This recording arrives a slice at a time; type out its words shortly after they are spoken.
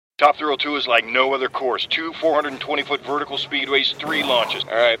Top Thrill 2 is like no other course. 2 420-foot vertical speedways, 3 launches.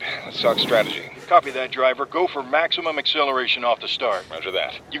 All right, let's talk strategy. Copy that, driver. Go for maximum acceleration off the start. Roger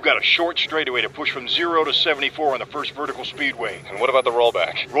that. You've got a short straightaway to push from 0 to 74 on the first vertical speedway. And what about the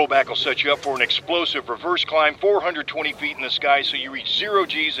rollback? Rollback will set you up for an explosive reverse climb 420 feet in the sky so you reach 0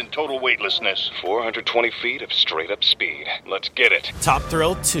 G's in total weightlessness. 420 feet of straight-up speed. Let's get it. Top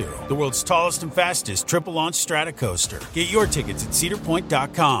Thrill 2, the world's tallest and fastest triple-launch stratocoaster. Get your tickets at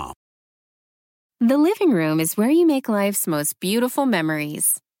cedarpoint.com. The living room is where you make life's most beautiful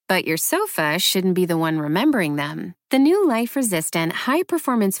memories. But your sofa shouldn't be the one remembering them. The new life-resistant,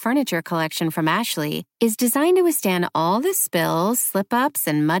 high-performance furniture collection from Ashley is designed to withstand all the spills, slip-ups,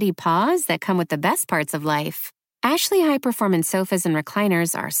 and muddy paws that come with the best parts of life. Ashley high-performance sofas and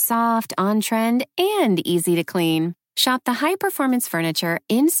recliners are soft, on-trend, and easy to clean. Shop the high-performance furniture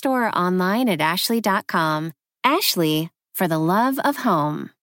in-store or online at ashley.com. Ashley, for the love of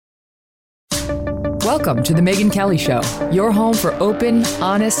home. Welcome to The Megyn Kelly Show, your home for open,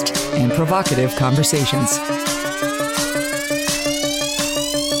 honest, and provocative conversations.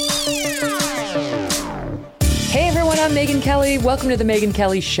 Hey everyone, I'm Megyn Kelly. Welcome to The Megyn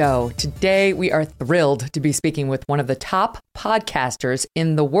Kelly Show. Today we are thrilled to be speaking with one of the top podcasters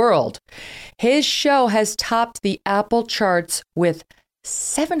in the world. His show has topped the Apple charts with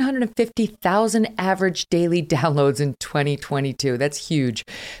 750,000 average daily downloads in 2022. That's huge.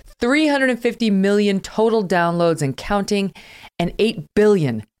 350 million total downloads and counting, and 8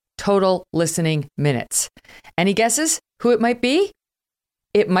 billion total listening minutes. Any guesses who it might be?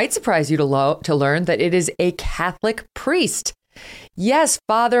 It might surprise you to learn that it is a Catholic priest. Yes,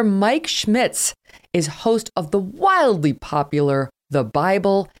 Father Mike Schmitz is host of the wildly popular The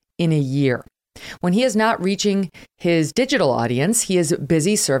Bible in a Year. When he is not reaching his digital audience, he is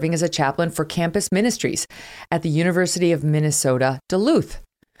busy serving as a chaplain for campus ministries at the University of Minnesota, Duluth.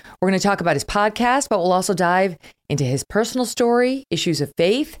 We're going to talk about his podcast, but we'll also dive into his personal story, issues of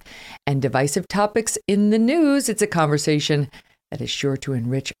faith, and divisive topics in the news. It's a conversation that is sure to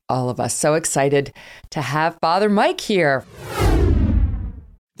enrich all of us. So excited to have Father Mike here.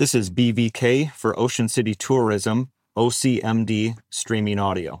 This is BVK for Ocean City Tourism, OCMD Streaming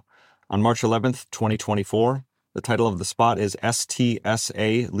Audio. On March 11th, 2024, the title of the spot is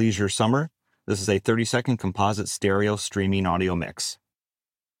STSA Leisure Summer. This is a 30-second composite stereo streaming audio mix.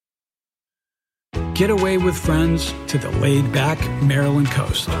 Get away with friends to the laid-back Maryland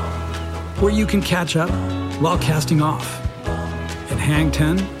coast, where you can catch up while casting off and hang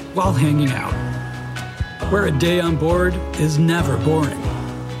 10 while hanging out, where a day on board is never boring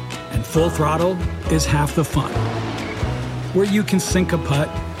and full throttle is half the fun, where you can sink a putt,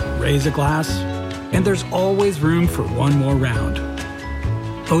 raise a glass, and there's always room for one more round.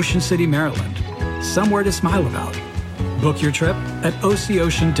 Ocean City, Maryland, somewhere to smile about. Book your trip at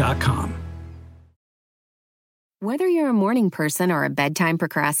OCOcean.com. Whether you're a morning person or a bedtime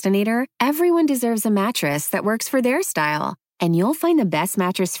procrastinator, everyone deserves a mattress that works for their style. And you'll find the best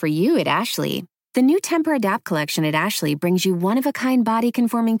mattress for you at Ashley. The new Temper-Adapt collection at Ashley brings you one-of-a-kind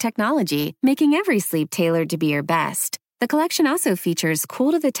body-conforming technology, making every sleep tailored to be your best. The collection also features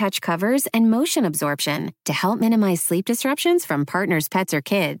cool-to-the-touch covers and motion absorption to help minimize sleep disruptions from partners, pets, or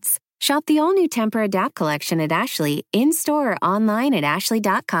kids. Shop the all-new Temper-Adapt collection at Ashley, in-store or online at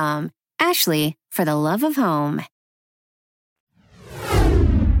ashley.com. Ashley, for the love of home.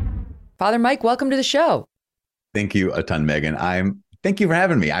 Father Mike, welcome to the show. Thank you a ton, Megyn. Thank you for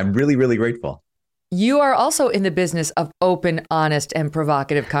having me. I'm really, really grateful. You are also in the business of open, honest, and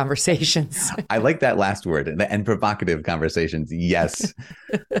provocative conversations. I like that last word, and provocative conversations. Yes.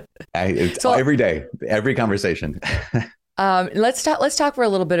 Every day, every conversation. Let's talk for a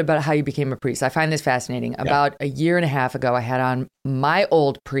little bit about how you became a priest. I find this fascinating. Yeah. About a year and a half ago, I had on my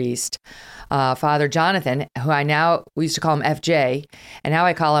old priest, Father Jonathan, we used to call him FJ, and now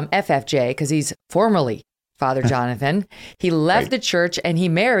I call him FFJ because he's formerly Father Jonathan. He left the church and he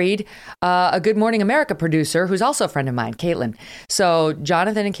married a Good Morning America producer who's also a friend of mine, Caitlin. So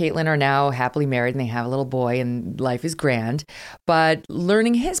Jonathan and Caitlin are now happily married and they have a little boy and life is grand. But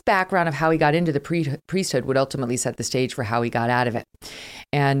learning his background of how he got into the priesthood would ultimately set the stage for how he got out of it.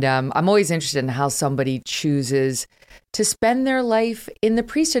 And I'm always interested in how somebody chooses to spend their life in the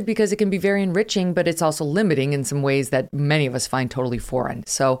priesthood because it can be very enriching, but it's also limiting in some ways that many of us find totally foreign.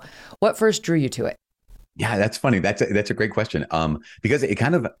 So what first drew you to it? Yeah, that's funny. That's a great question. Because it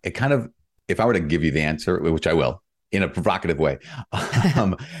kind of, if I were to give you the answer, which I will, in a provocative way,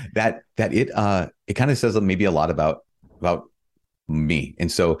 that it kind of says maybe a lot about me.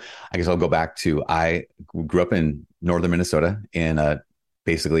 And so I guess I'll go back to, I grew up in northern Minnesota in a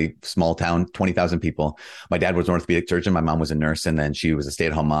basically small town, 20,000 people. My dad was an orthopedic surgeon. My mom was a nurse. And then she was a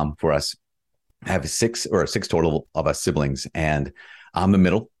stay-at-home mom for us. I have six total of us siblings, and I'm the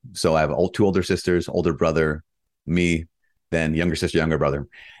middle. So I have two older sisters, older brother, me, then younger sister, younger brother.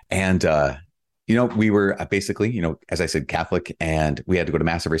 And, we were basically, as I said, Catholic, and we had to go to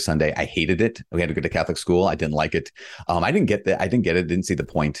mass every Sunday. I hated it. We had to go to Catholic school. I didn't like it. I didn't get that. I didn't get it. Didn't see the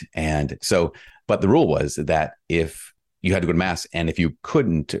point. And so, but the rule was that if you had to go to mass, and if you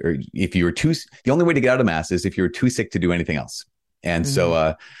couldn't, or if you were the only way to get out of mass is if you were too sick to do anything else. And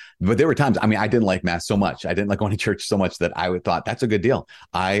so, but there were times, I didn't like mass so much. I didn't like going to church so much that I thought that's a good deal.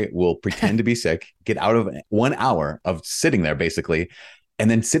 I will pretend to be sick, get out of 1 hour of sitting there basically, and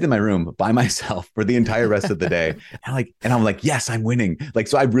then sit in my room by myself for the entire rest of the day. And I'm like, yes, I'm winning.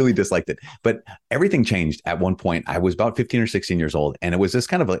 So I really disliked it. But everything changed at one point. I was about 15 or 16 years old. And it was this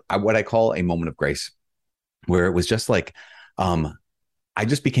kind of what I call a moment of grace, where it was just like, I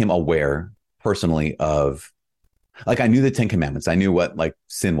just became aware personally of, I knew the 10 Commandments. I knew what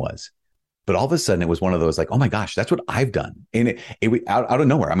sin was. But all of a sudden it was one of those oh my gosh, that's what I've done. And it out of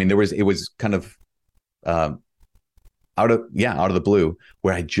nowhere. it was kind of, out of the blue,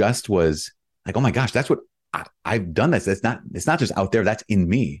 where I just was like, oh my gosh, that's what I've done. It's not just out there, that's in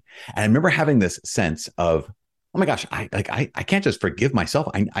me. And I remember having this sense of, oh my gosh, I can't just forgive myself.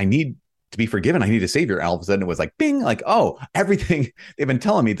 I need to be forgiven. I need a savior. And all of a sudden it was like, bing, oh, everything they've been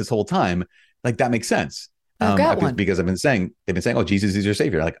telling me this whole time, that makes sense. Because they've been saying, oh, Jesus is your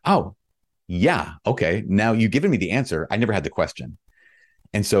savior. Oh, yeah. Okay. Now you've given me the answer. I never had the question.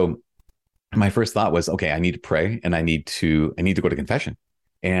 And so my first thought was, okay, I need to pray, and I need to go to confession.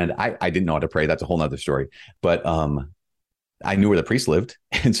 And I didn't know how to pray. That's a whole nother story. But I knew where the priest lived.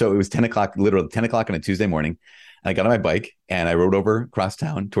 And so it was 10 o'clock, literally 10 o'clock on a Tuesday morning. And I got on my bike and I rode over across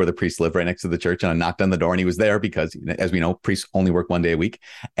town to where the priest lived, right next to the church. And I knocked on the door, and he was there because, as we know, priests only work 1 day a week.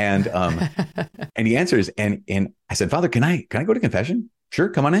 And and he answers, and I said, Father, can I go to confession? Sure,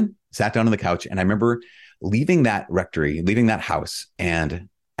 come on in. Sat down on the couch. And I remember leaving that rectory, leaving that house, and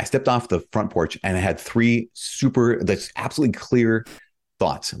I stepped off the front porch, and I had that's absolutely clear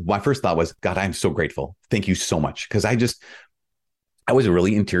thoughts. My first thought was, God, I'm so grateful. Thank you so much. Because I was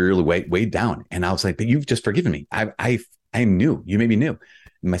really interiorly weighed down. And I was like, but you've just forgiven me. I am new. You made me new.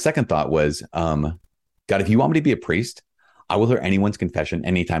 And my second thought was, God, if you want me to be a priest, I will hear anyone's confession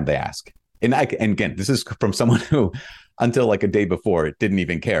anytime they ask. And again, this is from someone who, until a day before, didn't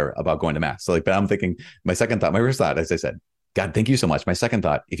even care about going to mass. So but I'm thinking, my first thought, as I said, God, thank you so much. My second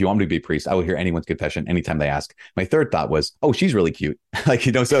thought, if you want me to be a priest, I will hear anyone's confession anytime they ask. My third thought was, oh, she's really cute. So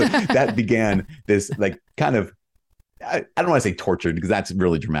that began this kind of, I don't want to say tortured, because that's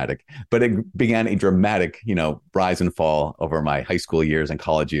really dramatic, but it began a dramatic, rise and fall over my high school years and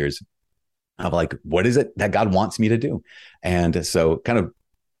college years of what is it that God wants me to do? And so kind of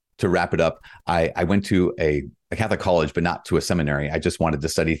to wrap it up, I went to a Catholic college, but not to a seminary. I just wanted to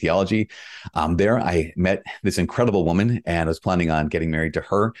study theology. There I met this incredible woman, and I was planning on getting married to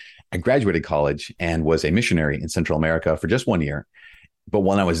her. I graduated college and was a missionary in Central America for just 1 year. But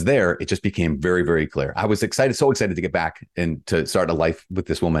when I was there, it just became very, very clear. I was so excited to get back and to start a life with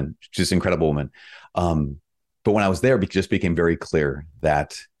this woman, just an incredible woman. But when I was there, it just became very clear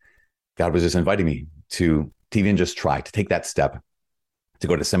that God was just inviting me to even just try to take that step to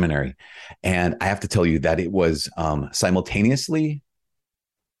go to seminary. And I have to tell you that it was simultaneously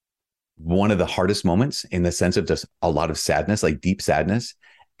one of the hardest moments, in the sense of just a lot of sadness, deep sadness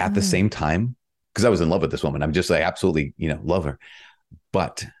at the same time, because I was in love with this woman. I'm just absolutely, love her.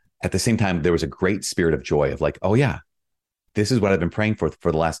 But at the same time, there was a great spirit of joy of oh yeah, this is what I've been praying for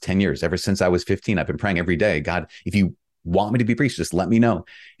the last 10 years. Ever since I was 15, I've been praying every day. God, if you want me to be a priest, just let me know.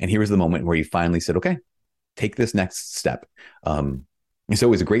 And here was the moment where he finally said, okay, take this next step. And so it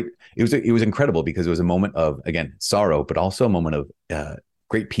was incredible, because it was a moment of, again, sorrow, but also a moment of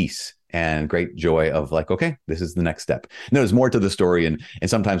great peace and great joy of okay, this is the next step. And there's more to the story. And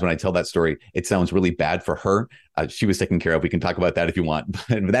sometimes when I tell that story, it sounds really bad for her. She was taken care of. We can talk about that if you want,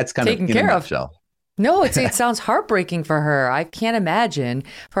 but that's kind taken of in a nutshell. No, it sounds heartbreaking for her. I can't imagine.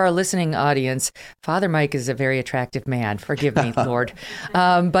 For our listening audience, Father Mike is a very attractive man. Forgive me, Lord.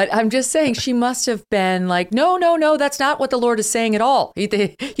 But I'm just saying, she must have been no, that's not what the Lord is saying at all.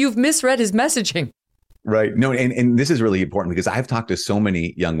 You've misread his messaging. Right. No, and this is really important, because I've talked to so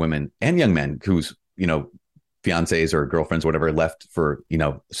many young women and young men whose, fiancés or girlfriends, or whatever, left for,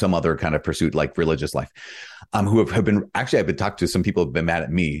 some other kind of pursuit, like religious life, who have been, actually, I've been talked to some people who've been mad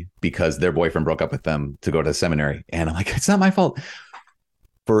at me because their boyfriend broke up with them to go to seminary. And I'm like, it's not my fault.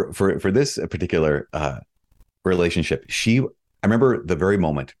 For this particular relationship, I remember the very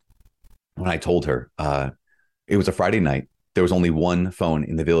moment when I told her, it was a Friday night. there was only one phone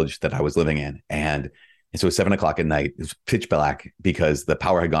in the village that I was living in. And so it was 7 o'clock at night. It was pitch black because the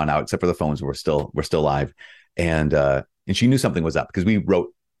power had gone out, except for the phones were still live. And she knew something was up because we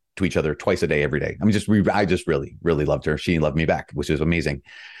wrote to each other twice a day, every day. I mean, I just really, really loved her. She loved me back, which was amazing.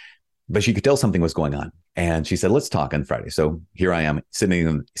 But she could tell something was going on. And she said, let's talk on Friday. So here I am sitting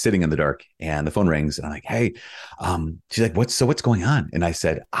in the dark, and the phone rings, and I'm like, hey, she's like, what's going on? And I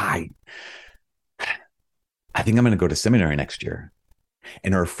said, I think I'm going to go to seminary next year.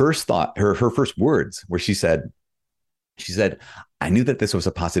 And her first thought, her first words were, she said, I knew that this was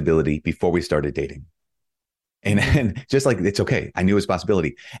a possibility before we started dating. And just like, it's okay. I knew it was a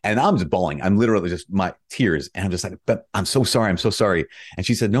possibility. And I'm just bawling. I'm literally just my tears. And I'm just like, but I'm so sorry. I'm so sorry. And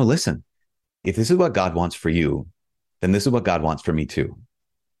she said, no, listen, if this is what God wants for you, then this is what God wants for me too.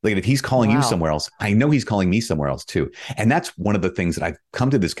 Like if he's calling you somewhere else, I know he's calling me somewhere else too. And that's one of the things that I've come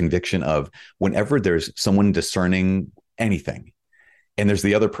to this conviction of. Whenever there's someone discerning anything, and there's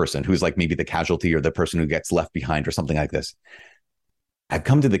the other person who's like maybe the casualty or the person who gets left behind or something like this, I've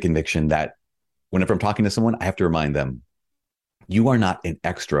come to the conviction that whenever I'm talking to someone, I have to remind them, you are not an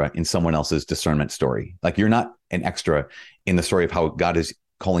extra in someone else's discernment story. Like you're not an extra in the story of how God is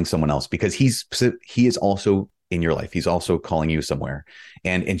calling someone else, because he is also in your life. He's also calling you somewhere.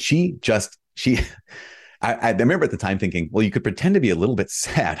 And I remember at the time thinking, well, you could pretend to be a little bit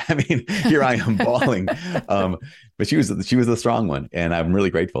sad. I mean, here I am bawling. But she was the strong one. And I'm really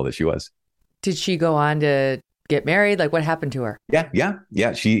grateful that she was. Did she go on to get married? Like what happened to her?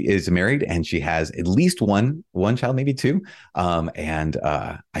 Yeah. She is married, and she has at least one child, maybe two. And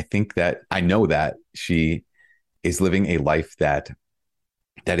I think that I know that she is living a life that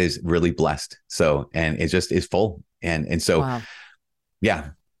is really blessed. So, and it just is full. And so, wow. Yeah,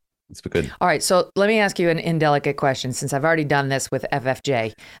 it's been good. All right. So let me ask you an indelicate question, since I've already done this with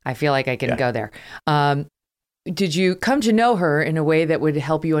FFJ. I feel like I can go there. Did you come to know her in a way that would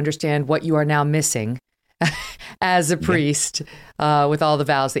help you understand what you are now missing as a priest, with all the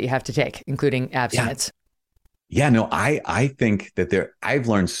vows that you have to take, including abstinence? Yeah, no, I think that I've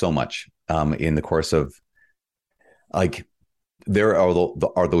learned so much in the course of, like, there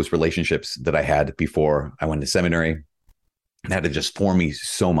are those relationships that I had before I went to seminary that have just formed me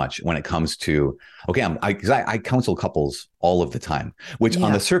so much when it comes to, okay, I counsel couples all of the time, which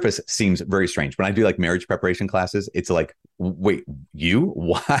on the surface seems very strange. When I do like marriage preparation classes, it's like, wait, you?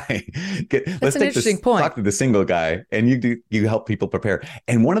 Why? Let's take this, talk to the single guy, and you help people prepare.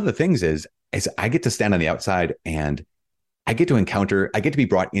 And one of the things is I get to stand on the outside, and I get to be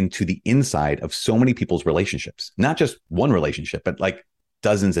brought into the inside of so many people's relationships, not just one relationship, but like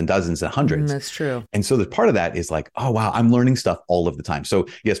dozens and dozens and hundreds. That's true. And so the part of that is like, oh, wow, I'm learning stuff all of the time. So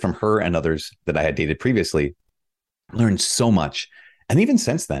yes, from her and others that I had dated previously, I learned so much. And even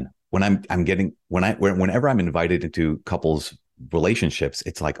since then, whenever I'm invited into couples relationships,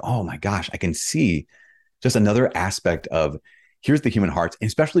 it's like, oh my gosh, I can see just another aspect of, here's the human hearts, and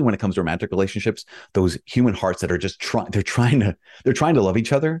especially when it comes to romantic relationships, those human hearts that are just trying to love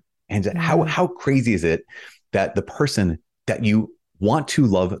each other. And how crazy is it that the person that you want to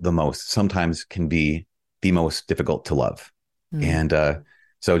love the most sometimes can be the most difficult to love. And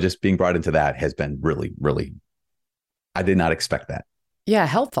so just being brought into that has been really, really, I did not expect that. Yeah,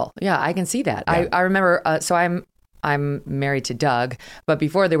 helpful. Yeah, I can see that. Yeah. I remember, so I'm married to Doug, but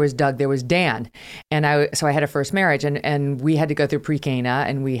before there was Doug, there was Dan. And I had a first marriage, and we had to go through pre-Cana,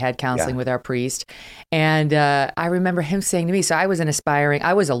 and we had counseling with our priest. And I remember him saying to me, so I was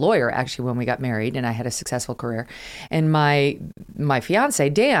a lawyer actually when we got married, and I had a successful career. And my fiance,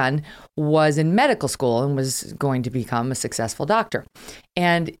 Dan, was in medical school and was going to become a successful doctor.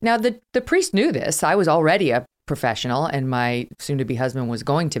 And now the priest knew this. I was already a professional, and my soon-to-be husband was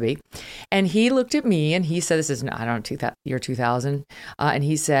going to be. And he looked at me and he said, this is, I don't know, year 2000. And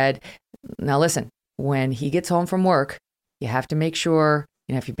he said, now listen, when he gets home from work, you have to make sure,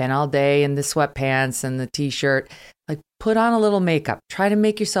 if you've been all day in the sweatpants and the t-shirt, like put on a little makeup, try to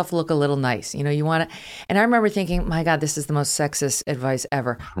make yourself look a little nice. You want to, and I remember thinking, my God, this is the most sexist advice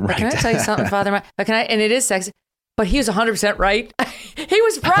ever. Right. But can I tell you something, Father? And it is sexist. But he was 100% right. He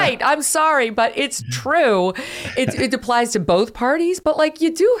was right. I'm sorry, but it's true. It applies to both parties. But like,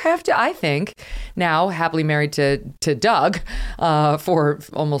 you do have to, I think, now happily married to Doug for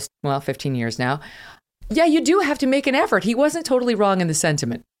almost 15 years now. Yeah, you do have to make an effort. He wasn't totally wrong in the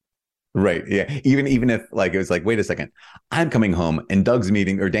sentiment. Right. Yeah. Even if like it was like, wait a second, I'm coming home and Dan's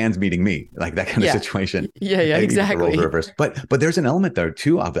meeting me, like that kind of situation. Yeah. Exactly. But there's an element there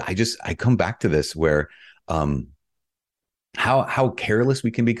too of I come back to this where how careless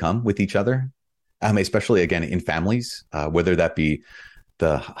we can become with each other, especially again in families, whether that be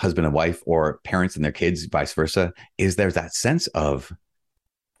the husband and wife or parents and their kids, vice versa, is there's that sense of,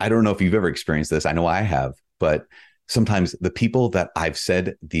 I don't know if you've ever experienced this. I know I have, but sometimes the people that I've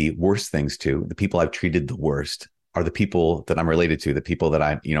said the worst things to, the people I've treated the worst, are the people that I'm related to, the people that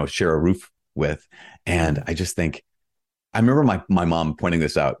I, share a roof with. And I just think, I remember my mom pointing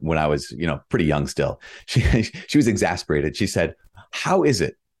this out when I was, pretty young still. She was exasperated. She said, how is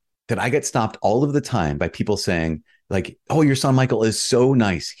it that I get stopped all of the time by people saying, like, oh, your son Michael is so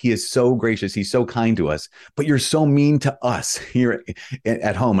nice. He is so gracious. He's so kind to us, but you're so mean to us here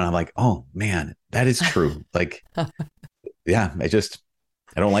at home. And I'm like, oh man, that is true. Like, yeah, I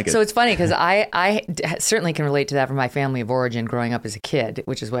don't like it. So it's funny because I certainly can relate to that from my family of origin growing up as a kid,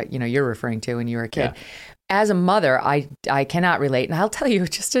 which is what, you're referring to when you were a kid. Yeah. As a mother, I cannot relate. And I'll tell you,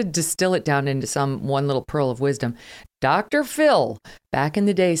 just to distill it down into one little pearl of wisdom, Dr. Phil back in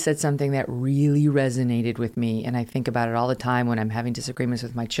the day said something that really resonated with me. And I think about it all the time when I'm having disagreements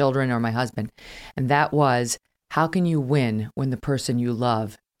with my children or my husband. And that was, how can you win when the person you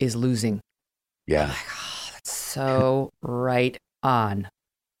love is losing? Yeah. Like, oh, that's so right on.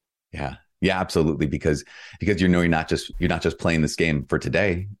 Yeah. Yeah, absolutely. Because you're not just playing this game for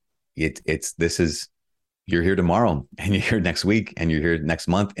today. You're here tomorrow and you're here next week and you're here next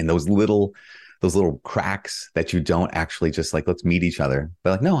month. And those little cracks that you don't actually just like, let's meet each other.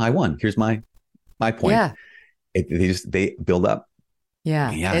 But like, no, I won. Here's my point. Yeah. They build up.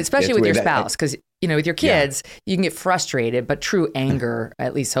 Yeah. Especially with your spouse. Because, with your kids, you can get frustrated, but true anger,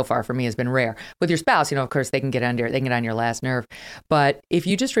 at least so far for me, has been rare. With your spouse, of course, they can get on your last nerve. But if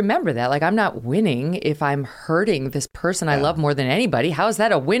you just remember that, like, I'm not winning if I'm hurting this person I love more than anybody. How is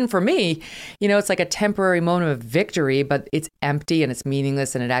that a win for me? It's like a temporary moment of victory, but it's empty and it's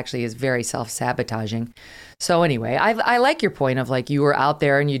meaningless, and it actually is very self-sabotaging. So anyway, I like your point of, like, you were out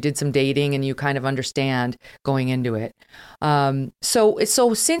there and you did some dating and you kind of understand going into it. So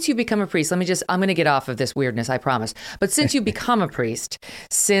since you become a priest, I'm going to get off of this weirdness, I promise. But since you become a priest,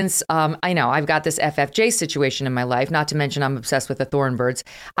 since I know I've got this FFJ situation in my life, not to mention I'm obsessed with the Thornbirds,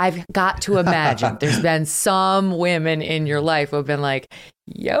 I've got to imagine there's been some women in your life who have been like,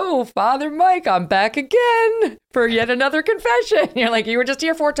 yo, Father Mike, I'm back again for yet another confession. You're like, you were just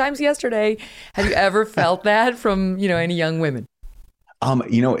here 4 times yesterday. Have you ever felt that from, any young women?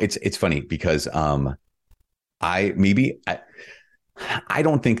 It's funny because I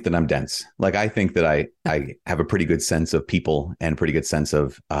don't think that I'm dense. Like, I think that I have a pretty good sense of people and a pretty good sense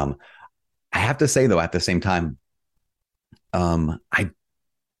of, I have to say though, at the same time, I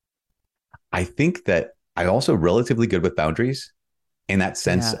think that I'm also relatively good with boundaries in that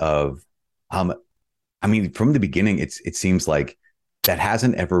sense of, from the beginning, it seems like that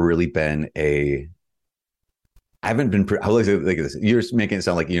hasn't ever really been I haven't been, I always like this. You're making it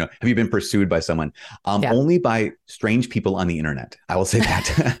sound like, have you been pursued by someone? Only by strange people on the internet. I will say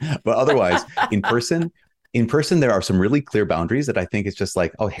that. But otherwise, in person, there are some really clear boundaries that I think it's just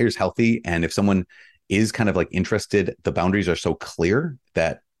like, oh, here's healthy. And if someone is kind of like interested, the boundaries are so clear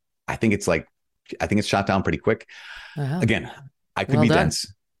that I think it's shot down pretty quick. Again, I could be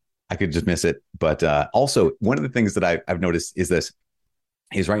dense. I could just miss it. But also, one of the things that I've noticed is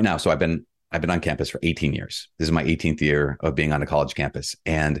right now. So I've been on campus for 18 years. This is my 18th year of being on a college campus.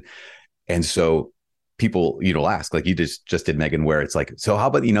 And so people, ask, like you just did, Megan, where it's like, so how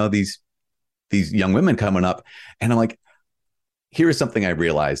about, these young women coming up? And I'm like, here's something I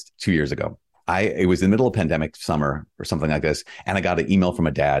realized 2 years ago. It was in the middle of pandemic summer or something like this. And I got an email from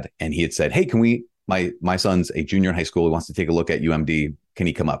a dad and he had said, hey, my son's a junior in high school. He wants to take a look at UMD. Can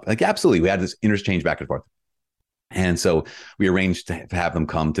he come up? Like, absolutely. We had this interchange back and forth. And so we arranged to have them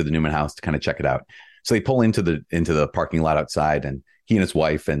come to the Newman house to kind of check it out. So they pull into the parking lot outside, and he and his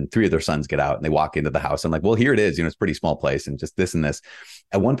wife and 3 of their sons get out and they walk into the house. I'm like, well, here it is. It's a pretty small place and just this and this.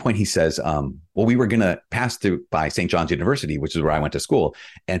 At one point he says, well, we were going to pass through by St. John's University, which is where I went to school,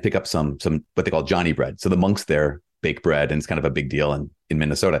 and pick up some what they call Johnny bread. So the monks there bake bread, and it's kind of a big deal in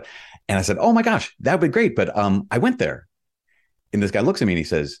Minnesota. And I said, oh my gosh, that would be great. But I went there. And this guy looks at me and he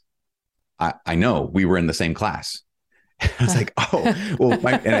says, I know, we were in the same class. I was like, oh, well,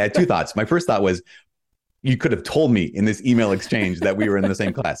 and I had 2 thoughts. My first thought was, you could have told me in this email exchange that we were in the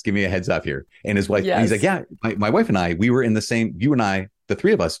same class. Give me a heads up here. And his wife, and he's like, yeah, my wife and I, we were in the same, you and I, the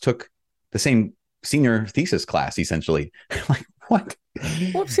 3 of us took the same senior thesis class, essentially. I'm like, what?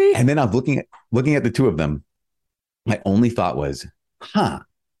 Whoopsie. And then I'm looking at the 2 of them. My only thought was,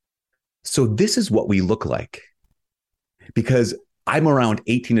 so this is what we look like. Because I'm around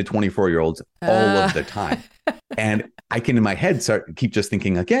 18 to 24-year-olds all of the time. And I can, in my head, keep just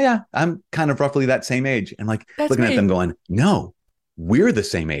thinking like, yeah, I'm kind of roughly that same age. And like, that's looking at them going, no, we're the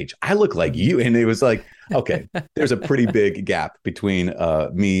same age. I look like you. And it was like, okay, there's a pretty big gap between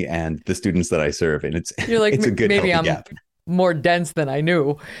me and the students that I serve. And it's like, it's a good maybe I'm gap. more dense than I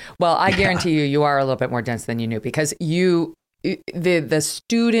knew. Well, I guarantee you are a little bit more dense than you knew, because the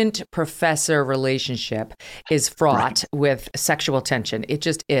student professor relationship is fraught with sexual tension. It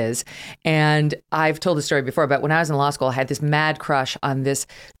just is. And I've told the story before, but when I was in law school, I had this mad crush on this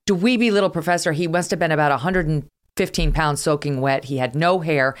dweeby little professor. He must have been about 115 pounds soaking wet. He had no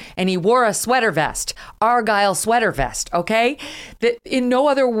hair, and he wore a sweater vest, Argyle sweater vest. Okay. That in no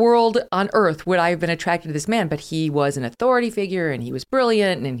other world on earth would I have been attracted to this man, but he was an authority figure, and he was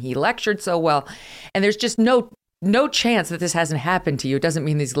brilliant, and he lectured so well. And there's just no chance that this hasn't happened to you. It doesn't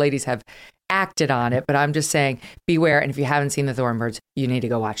mean these ladies have acted on it, but I'm just saying, beware. And if you haven't seen The Thornbirds, you need to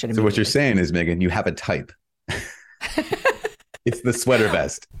go watch it. So what you're saying is, Megan, you have a type. It's the sweater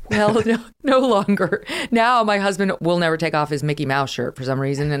vest. Well, no longer. Now my husband will never take off his Mickey Mouse shirt for some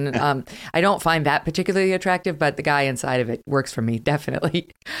reason. And I don't find that particularly attractive, but the guy inside of it works for me, definitely.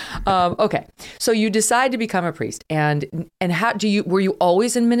 Okay. So you decide to become a priest. And how were you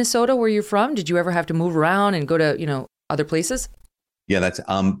always in Minnesota where you're from? Did you ever have to move around and go to, other places? Yeah, that's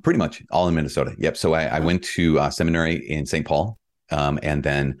pretty much all in Minnesota. Yep. So I went to seminary in St. Paul, and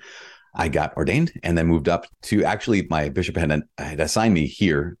then I got ordained and then moved up to, actually, my bishop had assigned me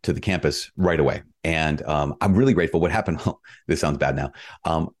here to the campus right away. And I'm really grateful. What happened, this sounds bad now,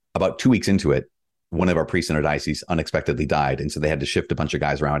 about 2 weeks into it, one of our priests in our diocese unexpectedly died. And so they had to shift a bunch of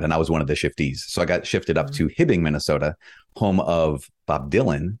guys around, and I was one of the shiftees. So I got shifted up to Hibbing, Minnesota, home of Bob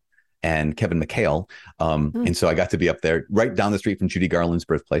Dylan and Kevin McHale. And so I got to be up there right down the street from Judy Garland's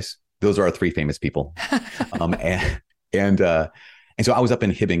birthplace. Those are our three famous people. And so I was up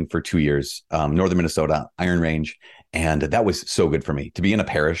in Hibbing for 2 years, northern Minnesota, Iron Range. And that was so good for me to be in a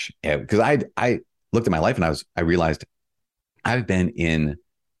parish, because I looked at my life and I realized I've been in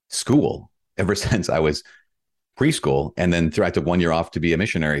school ever since I was preschool. And then I took 1 year off to be a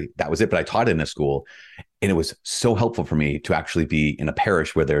missionary. That was it. But I taught in a school, and it was so helpful for me to actually be in a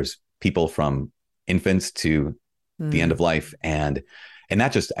parish where there's people from infants to the end of life. And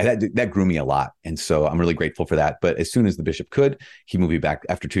that grew me a lot. And so I'm really grateful for that. But as soon as the bishop could, he moved me back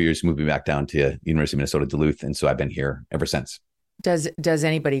after 2 years, moved me back down to University of Minnesota, Duluth. And so I've been here ever since. Does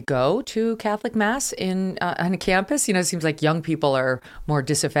anybody go to Catholic Mass on a campus? It seems like young people are more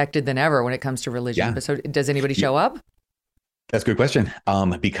disaffected than ever when it comes to religion. Yeah. But so does anybody show up? That's a good question.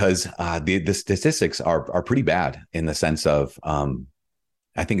 Because the statistics are pretty bad, in the sense of,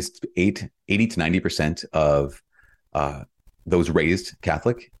 I think it's 80 to 90% of those raised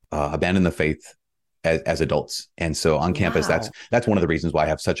Catholic abandon the faith as adults. And so on campus, that's one of the reasons why I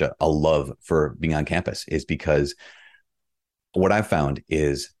have such a love for being on campus, is because what I've found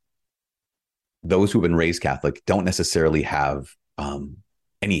is those who've been raised Catholic don't necessarily have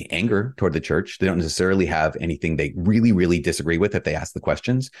any anger toward the church. They don't necessarily have anything they really, really disagree with if they ask the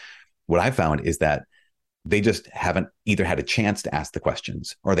questions. What I've found is that they just haven't either had a chance to ask the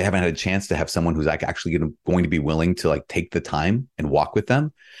questions, or they haven't had a chance to have someone who's like actually going to be willing to like take the time and walk with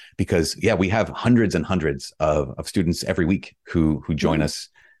them. Because we have hundreds and hundreds of students every week who join us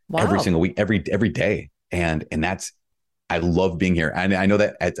every single week, every day. And I love being here. And I know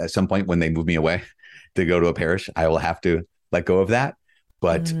that at some point when they move me away to go to a parish, I will have to let go of that.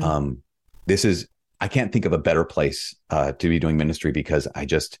 But I can't think of a better place to be doing ministry, because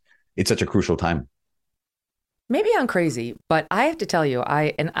it's such a crucial time. Maybe I'm crazy, but I have to tell you,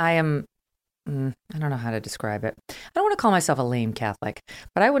 I don't know how to describe it. I don't want to call myself a lame Catholic,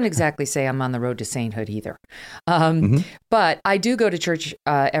 but I wouldn't exactly say I'm on the road to sainthood either. But I do go to church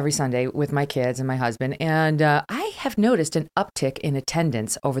every Sunday with my kids and my husband, and I have noticed an uptick in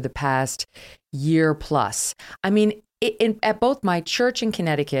attendance over the past year plus. I mean, at both my church in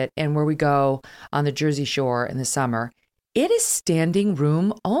Connecticut and where we go on the Jersey Shore in the summer, it is standing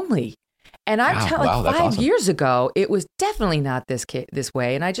room only. And I'm telling you, 5 awesome. years ago, it was definitely not this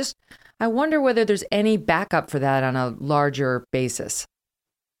way. And I wonder whether there's any backup for that on a larger basis.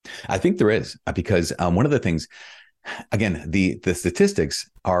 I think there is, because one of the things, again, the statistics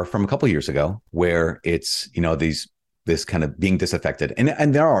are from a couple of years ago, where it's, this kind of being disaffected.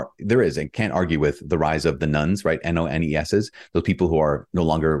 And there is, I can't argue with the rise of the nuns, right? NONESs, those people who are no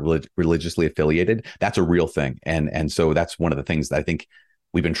longer religiously affiliated. That's a real thing. And so that's one of the things that I think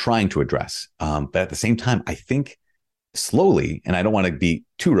we've been trying to address. But at the same time, I think slowly, and I don't want to be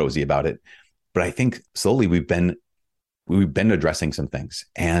too rosy about it, but I think slowly we've been addressing some things.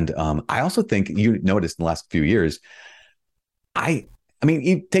 And I also think you noticed in the last few years, I mean,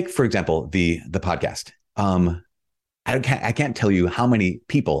 you take, for example, the podcast. I can't tell you how many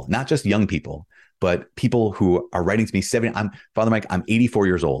people, not just young people, but people who are writing to me, Father Mike, I'm 84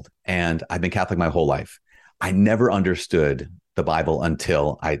 years old and I've been Catholic my whole life. I never understood the Bible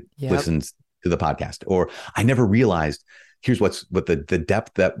until I listened to the podcast, or I never realized here's what the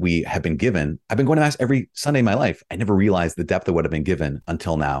depth that we have been given. I've been going to mass every Sunday in my life. I never realized the depth of what I've been given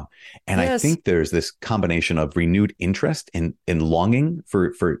until now. And I think there's this combination of renewed interest in longing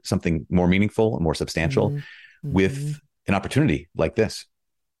for something more meaningful and more substantial with an opportunity like this.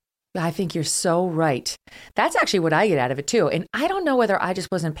 I think you're so right. That's actually what I get out of it too. And I don't know whether I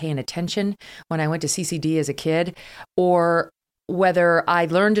just wasn't paying attention when I went to CCD as a kid, or whether I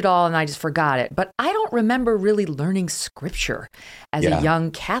learned it all and I just forgot it. But I don't remember really learning scripture as a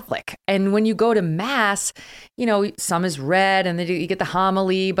young Catholic. And when you go to mass, you know, some is read and then you get the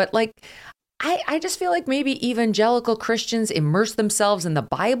homily. But like, I just feel like maybe evangelical Christians immerse themselves in the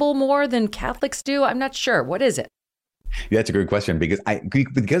Bible more than Catholics do. I'm not sure. What is it? Yeah, that's a great question,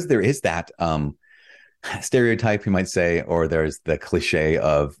 because there is that stereotype, you might say, or there's the cliche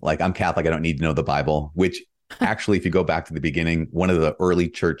of like, I'm Catholic, I don't need to know the Bible, which actually, if you go back to the beginning, one of the early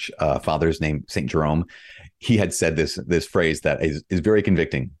church fathers named St. Jerome, he had said this phrase that is very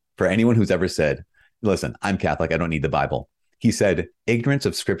convicting for anyone who's ever said, listen, I'm Catholic, I don't need the Bible. He said, ignorance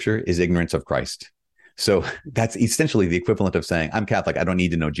of scripture is ignorance of Christ. So that's essentially the equivalent of saying, I'm Catholic, I don't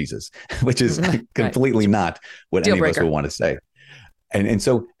need to know Jesus, which is completely not what any of us would want to say.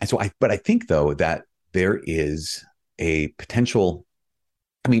 But I think though that there is a potential.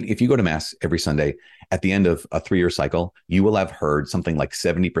 I mean, if you go to mass every Sunday, at the end of a 3-year cycle, you will have heard something like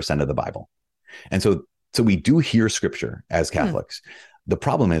 70% of the Bible. And so we do hear scripture as Catholics. The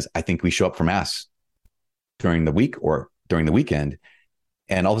problem is, I think we show up for mass during the week or during the weekend,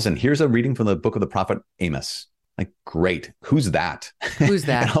 and all of a sudden, here's a reading from the book of the prophet Amos. Like, great. Who's that? Who's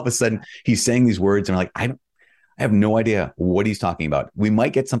that? And all of a sudden, he's saying these words, and we're like, I have no idea what he's talking about. We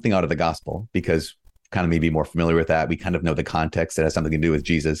might get something out of the gospel because kind of maybe more familiar with that. We kind of know the context that has something to do with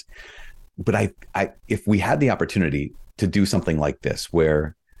Jesus. But if we had the opportunity to do something like this,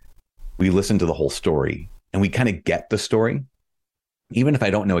 where we listen to the whole story and we kind of get the story, even if I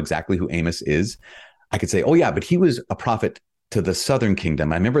don't know exactly who Amos is, I could say, oh yeah, but he was a prophet to the southern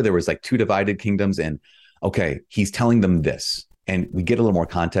kingdom. I remember there was like 2 divided kingdoms, and okay, he's telling them this, and we get a little more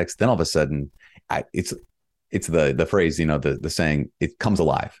context. Then all of a sudden, it's the phrase, you know, the saying, it comes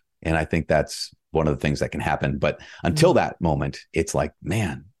alive. And I think that's one of the things that can happen. But until that moment, it's like,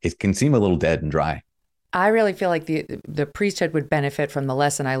 man, it can seem a little dead and dry. I really feel like the priesthood would benefit from the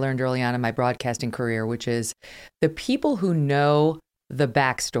lesson I learned early on in my broadcasting career, which is the people who know the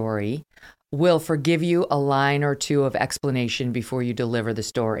backstory will forgive you a line or two of explanation before you deliver the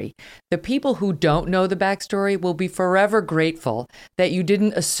story. The people who don't know the backstory will be forever grateful that you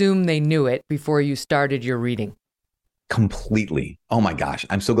didn't assume they knew it before you started your reading. Completely. Oh my gosh.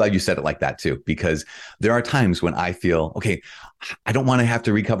 I'm so glad you said it like that too, because there are times when I feel, okay, I don't want to have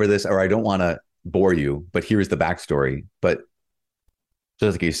to recover this, or I don't want to bore you, but here's the backstory. But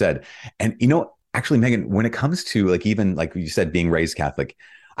just like you said, and you know, actually, Megan, when it comes to like, even like you said, being raised Catholic,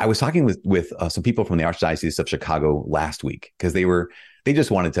 I was talking with some people from the Archdiocese of Chicago last week, because they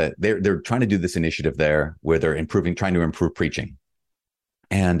just wanted to, they're trying to do this initiative there where they're trying to improve preaching.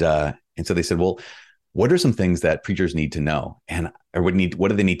 And so they said, well, what are some things that preachers need to know? Or what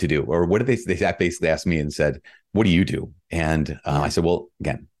do they need to do? Or what do they basically asked me and said, what do you do? And I said, well,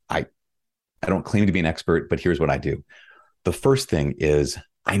 again, I don't claim to be an expert, but here's what I do. The first thing is,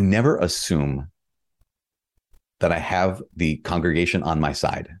 I never assume that I have the congregation on my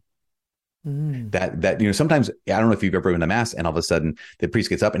side. That you know, sometimes, I don't know if you've ever been to mass and all of a sudden the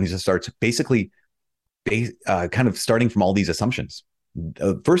priest gets up and he just starts basically kind of starting from all these assumptions.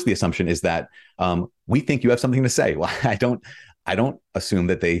 First, the assumption is that we think you have something to say. Well, I don't assume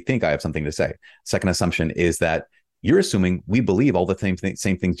that they think I have something to say. Second assumption is that you're assuming we believe all the same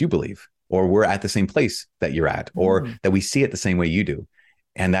things you believe, or we're at the same place that you're at, or that we see it the same way you do.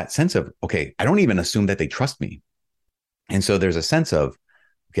 And that sense of, okay, I don't even assume that they trust me. And so there's a sense of,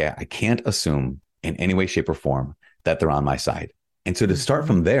 okay, I can't assume in any way, shape, or form that they're on my side. And so to start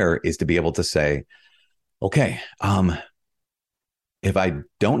from there is to be able to say, okay, if I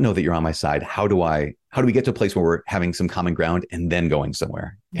don't know that you're on my side, how do we get to a place where we're having some common ground and then going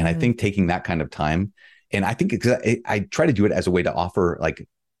somewhere? And I think taking that kind of time, and I think I try to do it as a way to offer like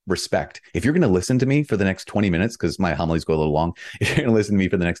respect. If you're going to listen to me for the next 20 minutes, because my homilies go a little long, if you're going to listen to me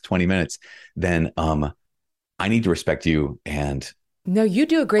for the next 20 minutes, then I need to respect you and no, you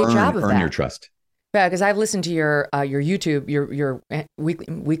do a great job of that. Earn your trust. Yeah, because I've listened to your YouTube, your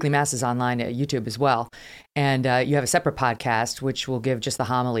weekly masses online at YouTube as well, and you have a separate podcast which will give just the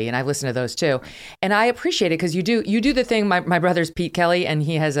homily, and I've listened to those too, and I appreciate it because you do the thing. My brother's Pete Kelly, and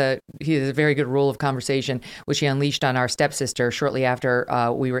he has a very good rule of conversation which he unleashed on our stepsister shortly after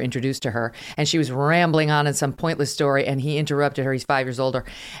we were introduced to her, and she was rambling on in some pointless story, and he interrupted her. He's 5 years older,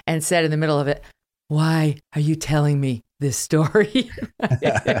 and said in the middle of it, "Why are you telling me this story?"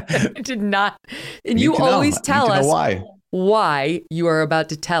 I did not. And you always tell us why you are about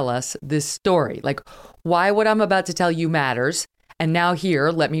to tell us this story. Like, why what I'm about to tell you matters. And now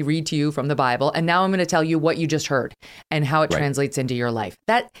here, let me read to you from the Bible. And now I'm going to tell you what you just heard and how it translates into your life.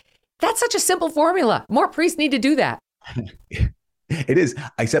 That's such a simple formula. More priests need to do that. It is,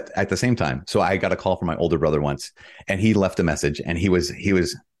 except at the same time. So I got a call from my older brother once, and he left a message, and he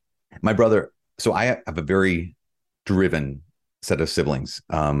was my brother. So I have a very driven set of siblings.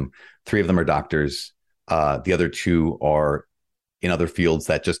 3 of them are doctors. The other 2 are in other fields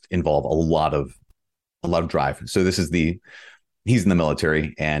that just involve a lot of drive. So he's in the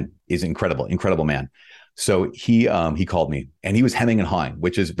military and is incredible man. So he called me, and he was hemming and hawing,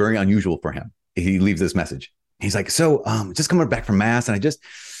 which is very unusual for him. He leaves this message. He's like, "So just coming back from mass, and I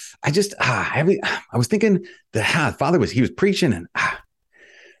was thinking that Father was preaching, and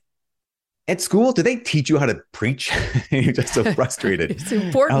at school, do they teach you how to preach?" You're just so frustrated. It's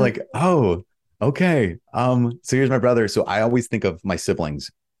important. I'm like, "Oh, okay." So here's my brother. So I always think of my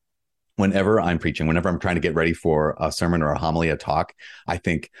siblings whenever I'm preaching, whenever I'm trying to get ready for a sermon or a homily, a talk. I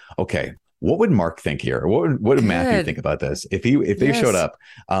think, okay, what would Mark think here? What would Matthew think about this? If they showed up,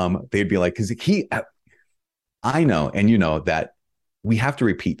 they'd be like, because I know, and you know that we have to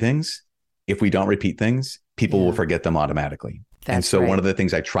repeat things. If we don't repeat things, people will forget them automatically. And so one of the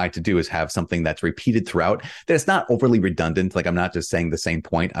things I try to do is have something that's repeated throughout, that it's not overly redundant. Like, I'm not just saying the same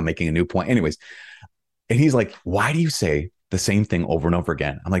point, I'm making a new point. Anyways. And he's like, "Why do you say the same thing over and over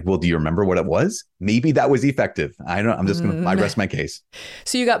again?" I'm like, "Well, do you remember what it was? Maybe that was effective. I don't, I'm just going to rest my case."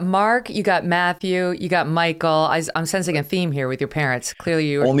 So you got Mark, you got Matthew, you got Michael. I'm sensing a theme here with your parents. Clearly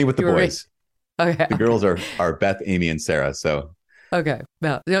you were only with the boys. Okay. The girls are Beth, Amy, and Sarah. So. Okay.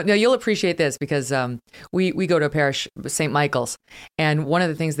 No, you'll appreciate this because we go to a parish, St. Michael's, and one of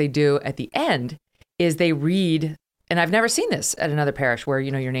the things they do at the end is they read, and I've never seen this at another parish where,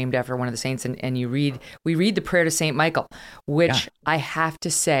 you're named after one of the saints, and we read the prayer to St. Michael, which I have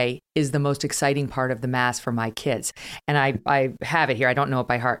to say is the most exciting part of the Mass for my kids. And I have it here. I don't know it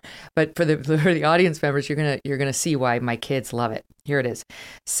by heart, but for the audience members, you're gonna see why my kids love it. Here it is.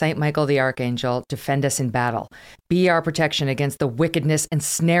 "Saint Michael the Archangel, defend us in battle. Be our protection against the wickedness and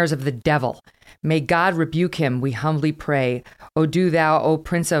snares of the devil. May God rebuke him, we humbly pray. O do thou, O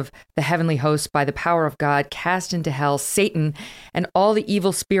Prince of the heavenly hosts, by the power of God, cast into hell Satan and all the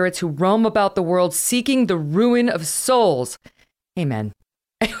evil spirits who roam about the world seeking the ruin of souls. Amen."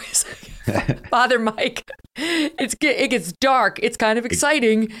 Anyways, Father Mike, it gets dark. It's kind of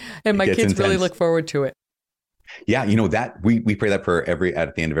exciting, and my kids really look forward to it. Yeah, that we pray that prayer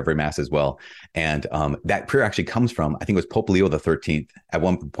at the end of every Mass as well. And that prayer actually comes from, I think it was Pope Leo the 13th. At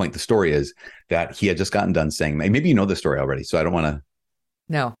one point, the story is that he had just gotten done saying, maybe you know the story already, so I don't want to.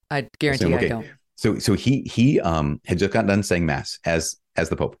 No, I guarantee I don't. So he had just gotten done saying Mass as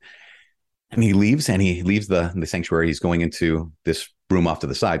the Pope. And he leaves the sanctuary. He's going into this room off to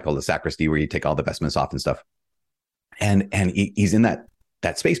the side called the sacristy, where you take all the vestments off and stuff. And he's in that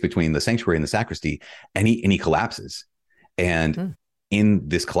space between the sanctuary and the sacristy, and he collapses. And in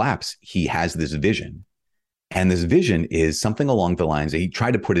this collapse, he has this vision. And this vision is something along the lines, he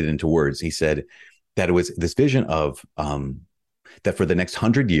tried to put it into words. He said that it was this vision of that for the next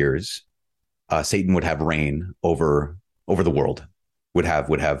 100 years, Satan would have reign over the world, would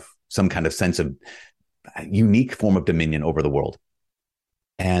have some kind of sense of unique form of dominion over the world.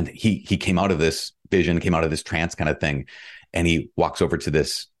 And he came out of this vision, came out of this trance kind of thing. And he walks over to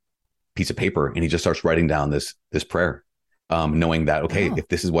this piece of paper, and he just starts writing down this prayer, knowing that, if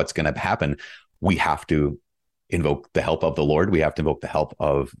this is what's going to happen, we have to invoke the help of the Lord. We have to invoke the help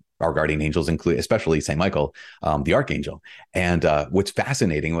of our guardian angels, especially St. Michael, the Archangel. And what's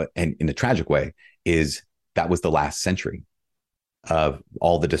fascinating, and in a tragic way, is that was the last century of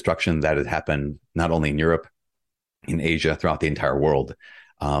all the destruction that had happened, not only in Europe, in Asia, throughout the entire world.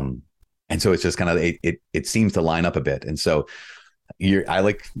 And so it's just kind of, it seems to line up a bit. And so I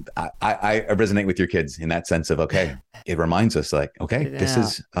resonate with your kids in that sense of, it reminds us this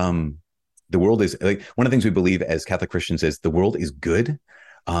is, the world is like, one of the things we believe as Catholic Christians is the world is good.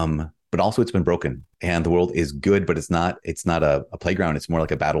 But also it's been broken, and the world is good, but it's not a playground. It's more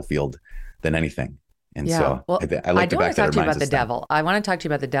like a battlefield than anything. And Yeah. so Well, I like I the do want fact to that talk it to you reminds about the us that. devil. I want to talk to you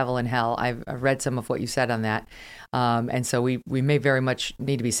about the devil in hell. I've read some of what you said on that. And so we may very much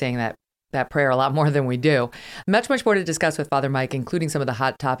need to be saying that prayer a lot more than we do. Much more to discuss with Father Mike, including some of the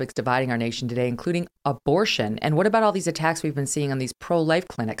hot topics dividing our nation today, including abortion. And what about all these attacks we've been seeing on these pro-life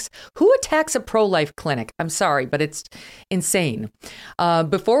clinics? Who attacks a pro-life clinic? I'm sorry, but it's insane.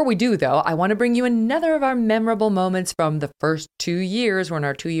 Before we do, though, I want to bring you another of our memorable moments from the first 2 years. We're in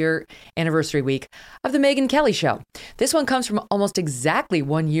our 2-year anniversary week of the Megyn Kelly Show. This one comes from almost exactly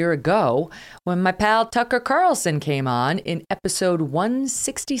 1 year ago when my pal Tucker Carlson came on in episode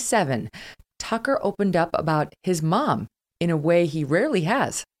 167. Tucker opened up about his mom in a way he rarely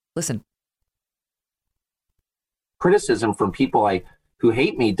has. Listen. Criticism from people who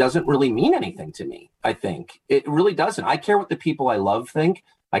hate me doesn't really mean anything to me, I think. It really doesn't. I care what the people I love think.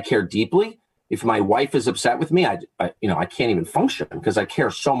 I care deeply. If my wife is upset with me, I can't even function because I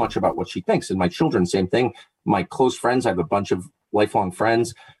care so much about what she thinks. And my children, same thing. My close friends, I have a bunch of lifelong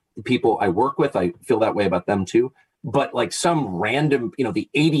friends. The people I work with, I feel that way about them too. But like some random, the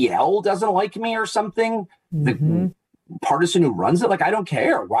ADL doesn't like me or something. The partisan who runs it, like, I don't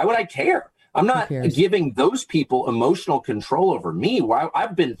care. Why would I care? I'm not giving those people emotional control over me. Why?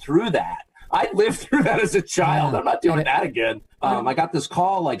 I've been through that. I lived through that as a child. I'm not doing that again. I got this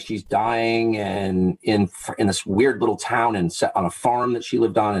call like she's dying and in this weird little town on a farm that she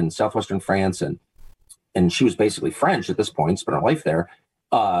lived on in southwestern France. And she was basically French at this point, spent her life there.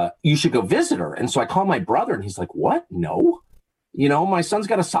 You should go visit her. And so I call my brother and he's like, what? No, my son's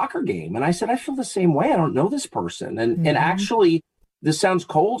got a soccer game. And I said, I feel the same way. I don't know this person. And actually this sounds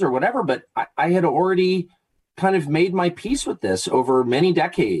cold or whatever, but I had already kind of made my peace with this over many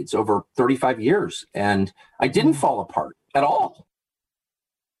decades, over 35 years. And I didn't fall apart at all.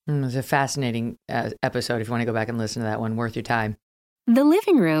 It was a fascinating episode. If you want to go back and listen to that one, worth your time. The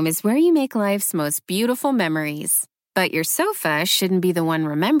living room is where you make life's most beautiful memories. But your sofa shouldn't be the one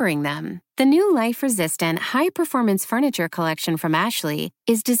remembering them. The new life-resistant, high-performance furniture collection from Ashley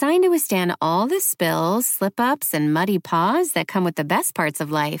is designed to withstand all the spills, slip-ups, and muddy paws that come with the best parts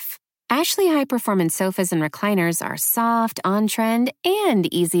of life. Ashley high-performance sofas and recliners are soft, on-trend,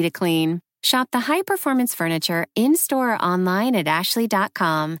 and easy to clean. Shop the high-performance furniture in-store or online at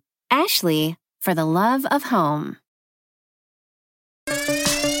ashley.com. Ashley, for the love of home.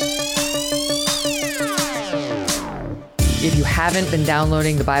 If you haven't been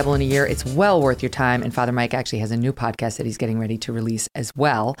downloading the Bible in a year, it's well worth your time. And Father Mike actually has a new podcast that he's getting ready to release as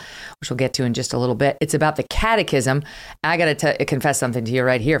well, which we'll get to in just a little bit. It's about the catechism. I got to confess something to you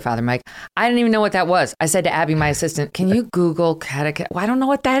right here, Father Mike. I didn't even know what that was. I said to Abby, my assistant, can you Google catechism? Well, I don't know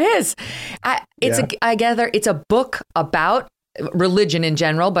what that is. I gather it's a book about religion in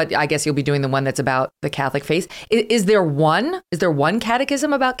general, but I guess you'll be doing the one that's about the Catholic faith. Is there one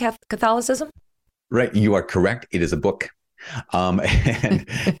catechism about Catholicism? Right. You are correct. It is a book. And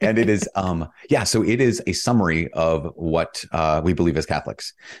it is, so it is a summary of what we believe as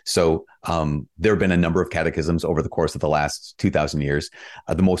Catholics. So there have been a number of catechisms over the course of the last 2,000 years.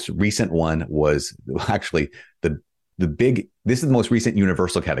 The most recent one was actually this is the most recent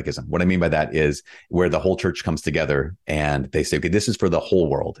universal catechism. What I mean by that is where the whole church comes together and they say, okay, this is for the whole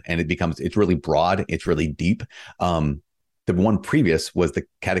world. And it's really broad. It's really deep. The one previous was the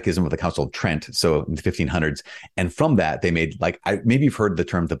Catechism of the Council of Trent, so in the 1500s. And from that, they made maybe you've heard the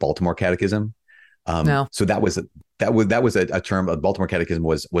term the Baltimore Catechism. No. So that was a term. The Baltimore Catechism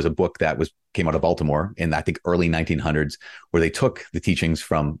was a book that came out of Baltimore in I think early 1900s, where they took the teachings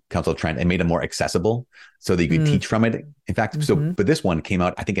from Council of Trent and made them more accessible, so that you could teach from it. In fact, but this one came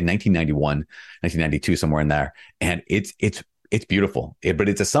out I think in 1991, 1992, somewhere in there, and it's beautiful. But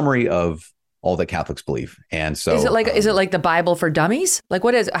it's a summary of all that Catholics believe. And so is it like the Bible for dummies? Like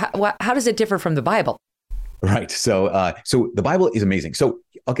how does it differ from the Bible? Right. So the Bible is amazing. So,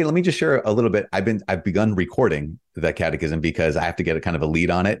 okay, let me just share a little bit. I've begun recording the catechism because I have to get a kind of a lead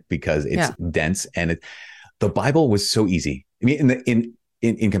on it because it's dense, and the Bible was so easy. I mean,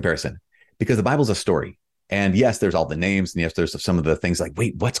 in comparison, because the Bible's a story, and yes, there's all the names, and yes, there's some of the things like,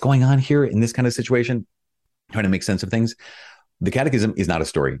 wait, what's going on here in this kind of situation? Trying to make sense of things. The catechism is not a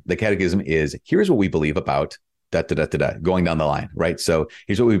story. The catechism is, here's what we believe about going down the line, right? So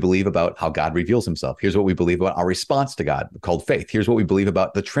here's what we believe about how God reveals himself. Here's what we believe about our response to God, called faith. Here's what we believe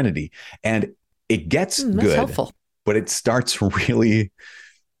about the Trinity. And it gets good, helpful. But it starts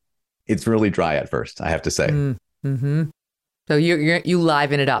it's really dry at first, I have to say. Mm-hmm. So you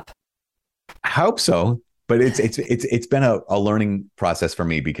liven it up. I hope so. But it's been a learning process for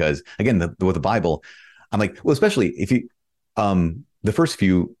me because, again, with the Bible, I'm like, well, especially if you, the first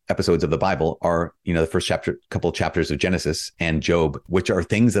few episodes of the Bible are, the first couple of chapters of Genesis and Job, which are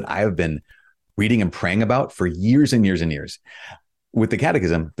things that I have been reading and praying about for years and years and years. With the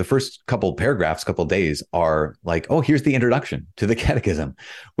catechism, the first couple paragraphs, couple days are like, oh, here's the introduction to the catechism,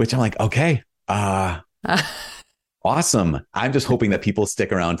 which I'm like, okay, awesome. I'm just hoping that people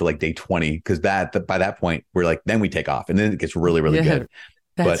stick around to like day 20, because by that point, we're like, then we take off and then it gets really, really good.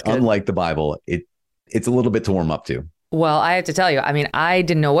 But good. Unlike the Bible, it's a little bit to warm up to. Well, I have to tell you, I mean, I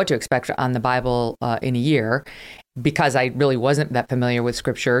didn't know what to expect on the Bible in a year, because I really wasn't that familiar with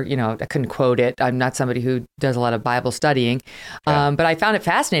scripture. You know, I couldn't quote it. I'm not somebody who does a lot of Bible studying, but I found it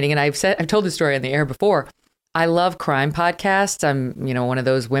fascinating. And I've told the story on the air before. I love crime podcasts. I'm, one of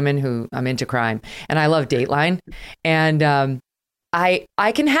those women who I'm into crime, and I love Dateline. And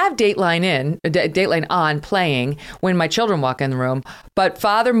I can have Dateline on playing when my children walk in the room. But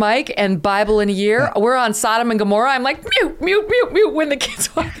Father Mike and Bible in a Year, we're on Sodom and Gomorrah. I'm like, mute when the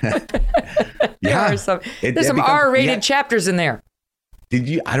kids walk in. There's some R-rated chapters in there. Did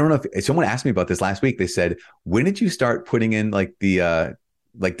you? I don't know if someone asked me about this last week. They said, when did you start putting in like the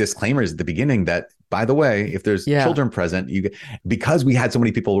disclaimers at the beginning that, by the way, if there's children present, because we had so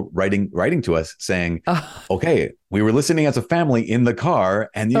many people writing to us saying, okay, we were listening as a family in the car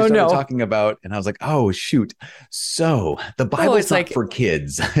and you started talking about, and I was like, oh, shoot. So the Bible's not for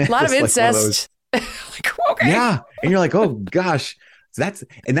kids. A lot of incest. Like, okay. Yeah. And you're like, oh gosh. That's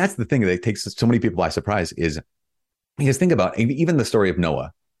the thing that takes so many people by surprise is, because think about even the story of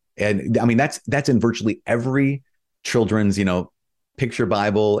Noah. And I mean, that's in virtually every children's, picture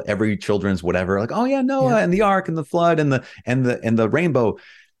Bible, every children's whatever, like, oh yeah, Noah and the ark and the flood and the rainbow.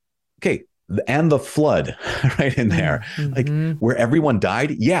 Okay. And the flood right in there, like where everyone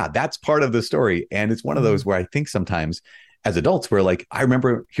died. Yeah. That's part of the story. And it's one of those where I think sometimes as adults, we're like, I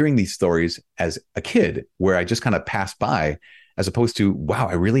remember hearing these stories as a kid where I just kind of passed by, as opposed to, wow,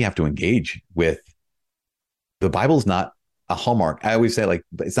 I really have to engage with the Bible's not a Hallmark. I always say, like,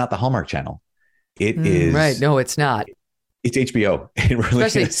 it's not the Hallmark channel. It is. Right. No, it's not. It's HBO. It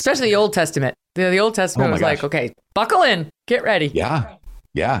really especially the Old Testament. The Old Testament was like, okay, buckle in, get ready. Yeah.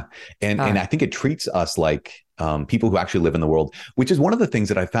 Yeah. And I think it treats us like people who actually live in the world, which is one of the things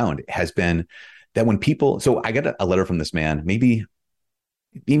that I found has been that when people, so I got a letter from this man, maybe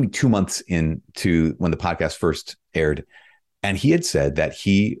 2 months into when the podcast first aired. And he had said that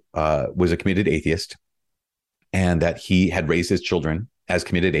he was a committed atheist and that he had raised his children as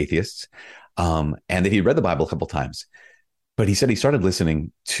committed atheists, and that he read the Bible a couple of times. But he said he started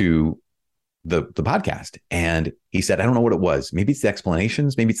listening to the podcast, and he said, I don't know what it was. Maybe it's the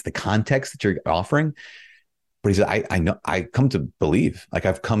explanations. Maybe it's the context that you're offering. But he said, I know, I come to believe, like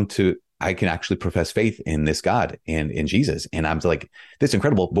I can actually profess faith in this God and in Jesus. And I'm like, this is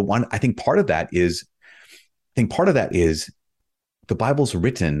incredible. But I think part of that is the Bible's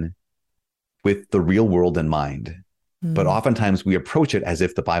written with the real world in mind. But oftentimes we approach it as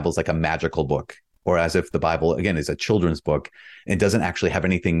if the Bible's like a magical book, or as if the Bible, again, is a children's book and doesn't actually have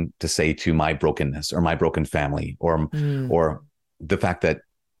anything to say to my brokenness or my broken family, or the fact that,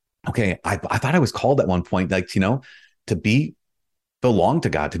 okay, I thought I was called at one point, like, to belong to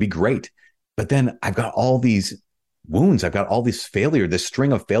God, to be great. But then I've got all these wounds. I've got all this failure, this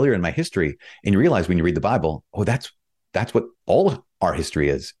string of failure in my history. And you realize when you read the Bible, oh, that's what all of our history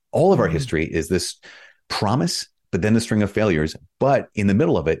is. All of our history is this promise, but then the string of failures. But in the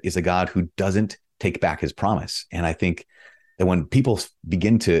middle of it is a God who doesn't take back his promise. And I think that when people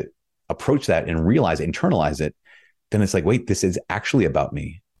begin to approach that and internalize it, then it's like, wait, this is actually about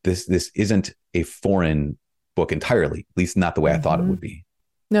me. This isn't a foreign book entirely, at least not the way I thought it would be.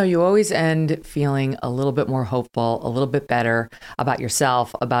 No, you always end feeling a little bit more hopeful, a little bit better about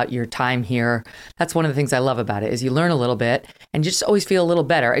yourself, about your time here. That's one of the things I love about it, is you learn a little bit and just always feel a little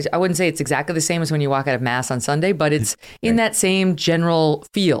better. I wouldn't say it's exactly the same as when you walk out of Mass on Sunday, but it's in that same general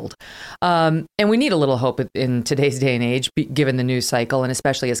field. And we need a little hope in today's day and age, given the news cycle, and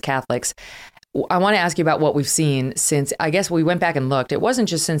especially as Catholics. I want to ask you about what we've seen since, I guess we went back and looked. It wasn't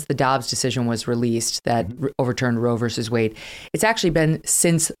just since the Dobbs decision was released that overturned Roe versus Wade. It's actually been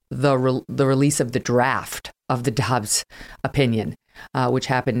since the release of the draft of the Dobbs opinion, which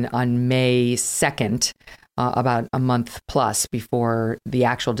happened on May 2nd, about a month plus before the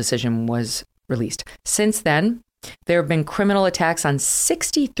actual decision was released. Since then, there have been criminal attacks on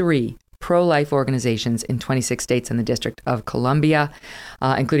 63 pro-life organizations in 26 states and the District of Columbia,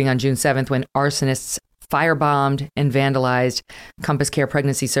 including on June 7th when arsonists firebombed and vandalized Compass Care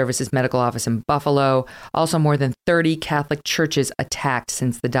Pregnancy Services medical office in Buffalo. Also, more than 30 Catholic churches attacked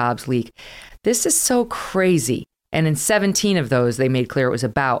since the Dobbs leak. This is so crazy. And in 17 of those, they made clear it was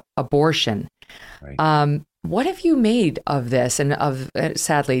about abortion. Right. What have you made of this? And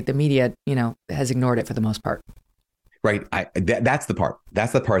sadly, the media, has ignored it for the most part. Right. That's the part.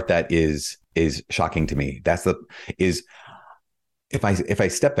 That's the part that is is shocking to me. If I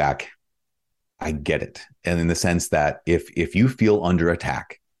step back, I get it. And in the sense that if you feel under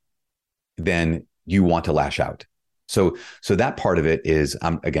attack, then you want to lash out. So that part of it is,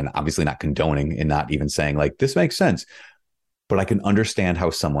 again, obviously not condoning and not even saying like, this makes sense, but I can understand how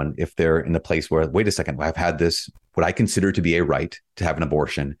someone, if they're in a place where, wait a second, I've had this, what I consider to be a right to have an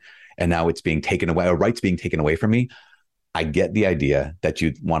abortion, and now it's being taken away, a right's being taken away from me. I get the idea that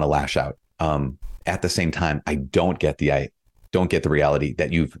you want to lash out. At the same time, I don't get the reality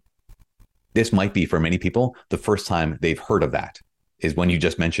that this might be for many people, the first time they've heard of that is when you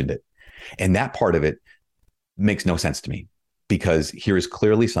just mentioned it. And that part of it makes no sense to me, because here is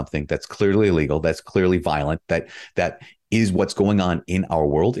clearly something that's clearly illegal, that's clearly violent, that is what's going on in our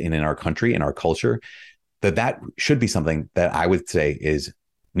world and in our country, in our culture, that should be something that I would say is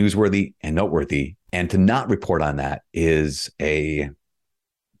newsworthy and noteworthy. And to not report on that is I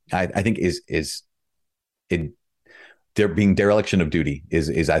think there being dereliction of duty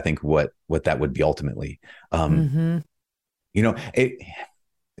is I think what that would be ultimately. You know,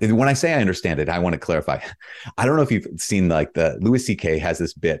 when I say I understand it, I want to clarify. I don't know if you've seen like the Louis C.K. has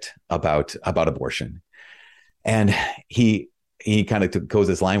this bit about abortion, and he kind of goes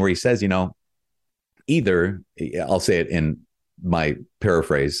this line where he says, you know, either, I'll say it in my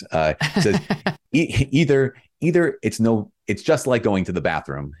paraphrase, says either it's just like going to the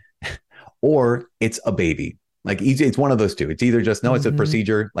bathroom, or it's a baby. Like it's one of those two. It's either just, no, it's a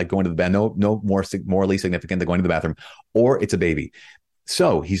procedure like going to the bathroom, no more morally significant than going to the bathroom, or it's a baby.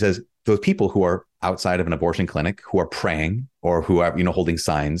 So he says those people who are outside of an abortion clinic, who are praying or who are, you know, holding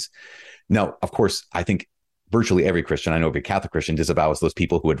signs. Now, of course, I think virtually every Christian, I know every Catholic Christian, disavows those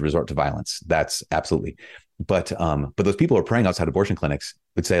people who would resort to violence. That's absolutely. But those people who are praying outside abortion clinics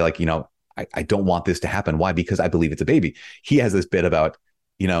would say, like, you know, I don't want this to happen. Why? Because I believe it's a baby. He has this bit about,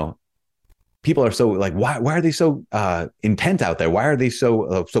 you know, people are so like, why are they so intent out there? Why are they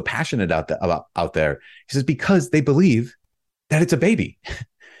so passionate out there? He says, because they believe that it's a baby.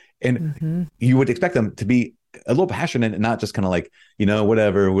 And you would expect them to be a little passionate and not just kind of like, you know,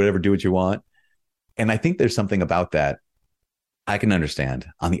 whatever, do what you want. And I think there's something about that I can understand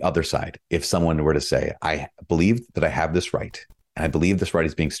on the other side. If someone were to say, I believe that I have this right, and I believe this right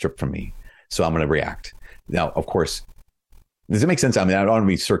is being stripped from me, so I'm going to react. Now, of course, does it make sense? I mean, I don't want to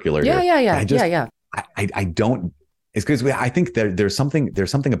be circular here. Yeah. I don't. It's because I think there's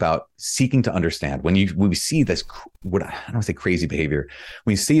something about seeking to understand when we see this, what I don't want to say crazy behavior.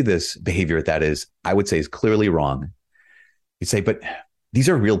 When you see this behavior that is, I would say, is clearly wrong, you say, but these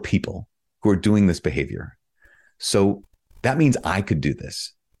are real people who are doing this behavior. So that means I could do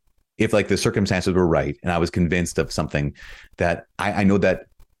this. If like the circumstances were right and I was convinced of something that I know that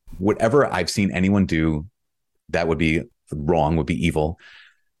whatever I've seen anyone do that would be wrong, would be evil,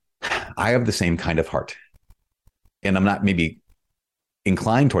 I have the same kind of heart. And I'm not maybe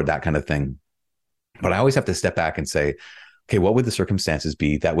inclined toward that kind of thing, but I always have to step back and say, okay, what would the circumstances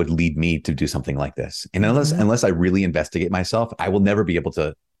be that would lead me to do something like this? And unless I really investigate myself, I will never be able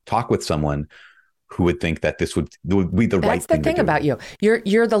to talk with someone who would think that this would be the right thing to do. That's the thing about you.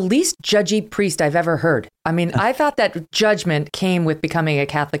 You're the least judgy priest I've ever heard. I mean, I thought that judgment came with becoming a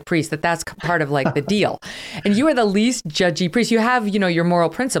Catholic priest, that's part of like the deal. And you are the least judgy priest. You have, you know, your moral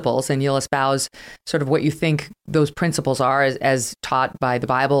principles, and you'll espouse sort of what you think those principles are as taught by the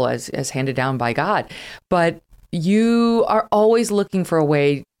Bible, as handed down by God. But you are always looking for a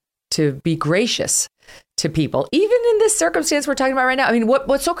way to be gracious to people, even in this circumstance we're talking about right now. I mean,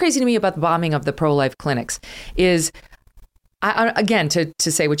 what's so crazy to me about the bombing of the pro-life clinics is, again, to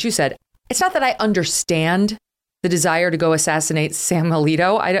say what you said, it's not that I understand the desire to go assassinate Sam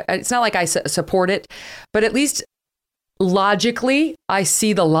Alito. It's not like I support it, but at least logically, I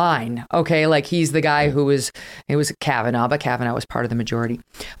see the line. Okay, like he's the guy it was Kavanaugh, but Kavanaugh was part of the majority.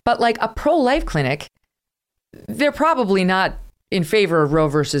 But like a pro-life clinic, they're probably not in favor of Roe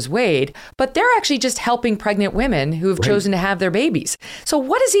versus Wade, but they're actually just helping pregnant women who have chosen to have their babies. So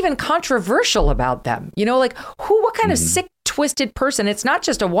what is even controversial about them? You know, like what kind of sick, twisted person? It's not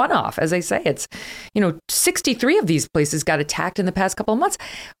just a one-off, as I say. It's, 63 of these places got attacked in the past couple of months.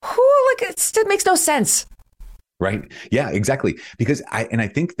 It makes no sense. Right. Yeah, exactly. Because I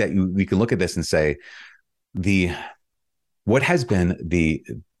think that we can look at this and say what has been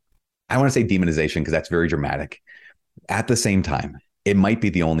I want to say demonization, because that's very dramatic. At the same time, it might be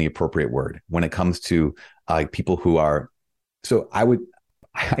the only appropriate word when it comes to people who are. So I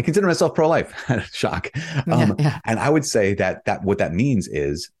consider myself pro-life. Shock. And I would say that what that means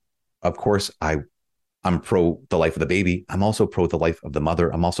is, of course, I'm pro the life of the baby. I'm also pro the life of the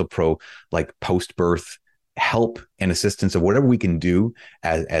mother. I'm also pro like post-birth help and assistance of whatever we can do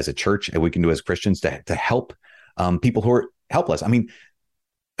as a church and we can do as Christians to help people who are helpless. I mean,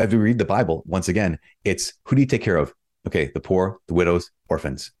 if we read the Bible, once again, it's who do you take care of? Okay, the poor, the widows,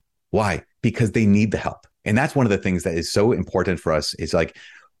 orphans. Why? Because they need the help. And that's one of the things that is so important for us is like,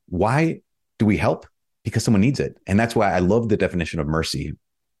 why do we help? Because someone needs it. And that's why I love the definition of mercy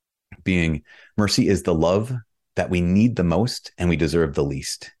being mercy is the love that we need the most and we deserve the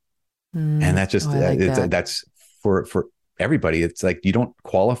least. And that's just, that's for everybody. It's like, you don't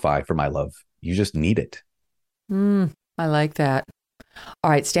qualify for my love. You just need it. I like that.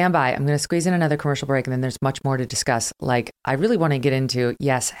 All right, stand by. I'm going to squeeze in another commercial break and then there's much more to discuss. Like, I really want to get into,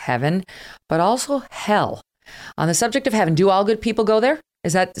 yes, heaven, but also hell. On the subject of heaven, do all good people go there?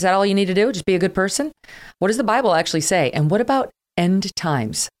 Is that all you need to do? Just be a good person? What does the Bible actually say? And what about end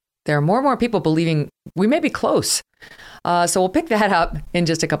times? There are more and more people believing we may be close. So we'll pick that up in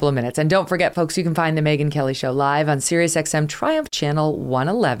just a couple of minutes. And don't forget, folks, you can find the Megyn Kelly Show live on SiriusXM Triumph Channel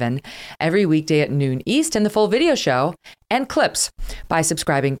 111 every weekday at noon East, and the full video show and clips by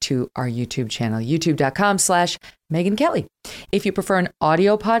subscribing to our YouTube channel, youtube.com/Megyn Kelly. If you prefer an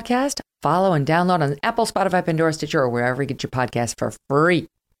audio podcast, follow and download on Apple, Spotify, Pandora, Stitcher, or wherever you get your podcast for free.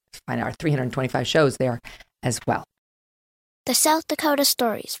 Find our 325 shows there as well. The South Dakota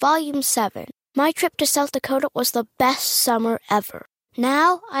Stories, Volume 7. My trip to South Dakota was the best summer ever.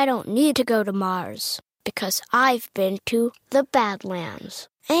 Now I don't need to go to Mars, because I've been to the Badlands.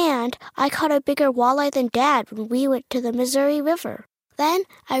 And I caught a bigger walleye than Dad when we went to the Missouri River. Then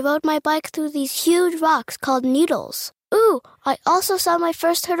I rode my bike through these huge rocks called needles. Ooh, I also saw my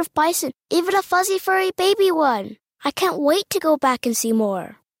first herd of bison, even a fuzzy furry baby one. I can't wait to go back and see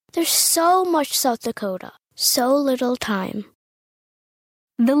more. There's so much South Dakota, so little time.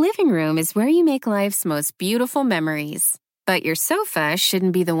 The living room is where you make life's most beautiful memories. But your sofa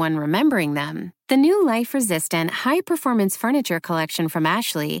shouldn't be the one remembering them. The new life-resistant, high-performance furniture collection from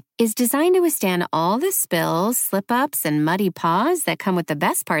Ashley is designed to withstand all the spills, slip-ups, and muddy paws that come with the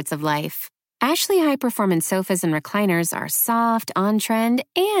best parts of life. Ashley high-performance sofas and recliners are soft, on-trend,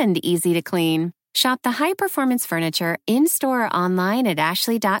 and easy to clean. Shop the high-performance furniture in-store or online at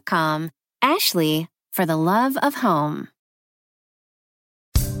ashley.com. Ashley, for the love of home.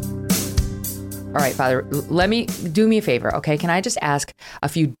 All right, Father, do me a favor, okay? Can I just ask a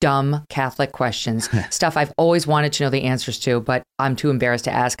few dumb Catholic questions? Stuff I've always wanted to know the answers to, but I'm too embarrassed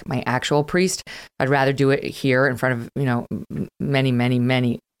to ask my actual priest. I'd rather do it here in front of, many, many,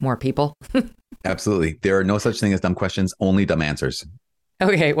 many more people. Absolutely. There are no such thing as dumb questions, only dumb answers.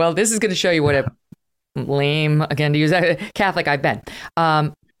 Okay, well, this is going to show you what a lame, again, to use that, Catholic I've been.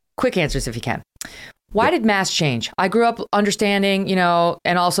 Quick answers if you can. Why did Mass change? I grew up understanding,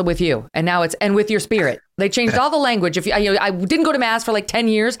 and also with you, and now and with your spirit. They changed all the language. If I didn't go to Mass for like 10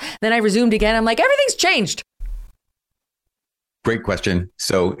 years, then I resumed again. I'm like, everything's changed. Great question.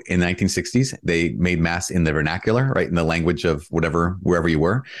 So in the 1960s, they made Mass in the vernacular, right? In the language of wherever you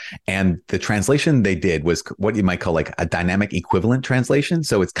were. And the translation they did was what you might call like a dynamic equivalent translation.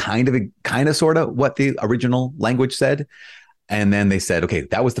 So it's kind of sort of what the original language said. And then they said, okay,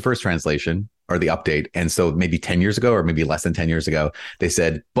 that was the first translation or the update. And so maybe 10 years ago, or maybe less than 10 years ago, they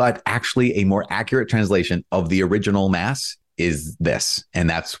said, but actually a more accurate translation of the original Mass is this. And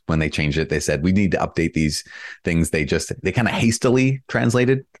that's when they changed it. They said, we need to update these things. They kind of hastily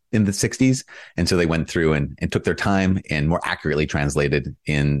translated in the 60s. And so they went through and took their time and more accurately translated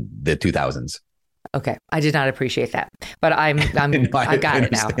in the 2000s. Okay. I did not appreciate that, but I got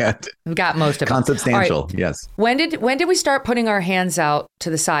it now. I've got most of it. Consubstantial. Right. Yes. When did we start putting our hands out to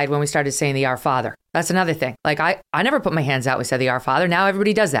the side when we started saying the Our Father? That's another thing. Like I never put my hands out. We said the Our Father. Now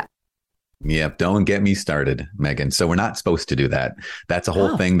everybody does that. Yep. Don't get me started, Megyn. So we're not supposed to do that. That's a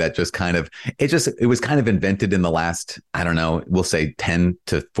whole thing that just kind of, it was kind of invented in the last, I don't know, we'll say 10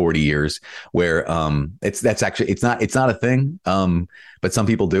 to 40 years where it's not a thing. But some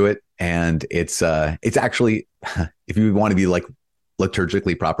people do it. And it's actually, if you want to be like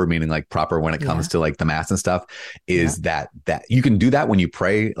liturgically proper, meaning like proper when it comes to like the Mass and stuff, is that you can do that when you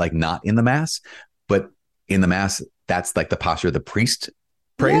pray, like not in the Mass, but in the Mass, that's like the posture the priest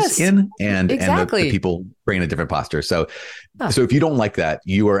prays in, and the people pray in a different posture. So if you don't like that,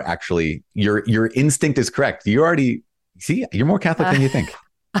 you are actually, your instinct is correct. You're more Catholic than you think.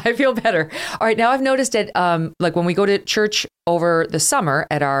 I feel better. All right. Now I've noticed it, like when we go to church over the summer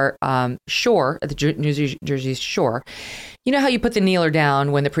at our shore, at the New Jersey shore, you know how you put the kneeler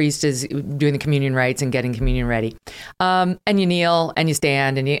down when the priest is doing the communion rites and getting communion ready. And you kneel and you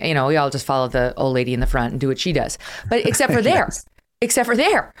stand and we all just follow the old lady in the front and do what she does. But except for there. Except for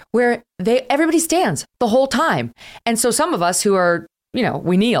there, where everybody stands the whole time. And so some of us who are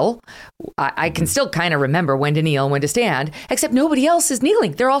we kneel. I can still kind of remember when to kneel and when to stand, except nobody else is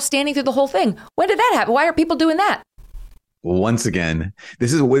kneeling. They're all standing through the whole thing. When did that happen? Why are people doing that? Once again,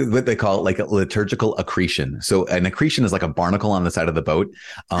 this is what they call like a liturgical accretion. So an accretion is like a barnacle on the side of the boat.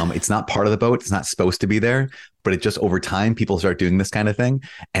 It's not part of the boat. It's not supposed to be there, but it just over time, people start doing this kind of thing.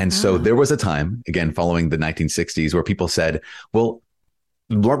 And so there was a time, again, following the 1960s, where people said, well,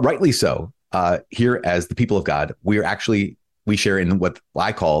 rightly so, here as the people of God, we share in what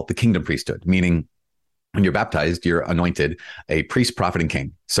I call the kingdom priesthood, meaning when you're baptized, you're anointed a priest, prophet, and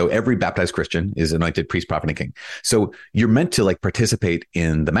king. So every baptized Christian is anointed priest, prophet, and king. So you're meant to like participate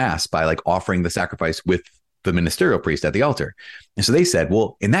in the mass by like offering the sacrifice with the ministerial priest at the altar. And so they said,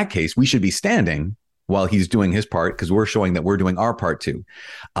 well, in that case, we should be standing while he's doing his part because we're showing that we're doing our part too.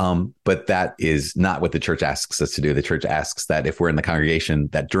 But that is not what the church asks us to do. The church asks that if we're in the congregation,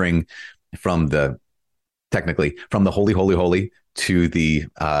 that from the holy, holy, holy to the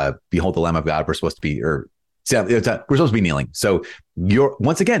behold the Lamb of God, we're supposed to be, we're supposed to be kneeling. So you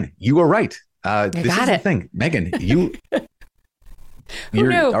are right. This is the thing, Megan.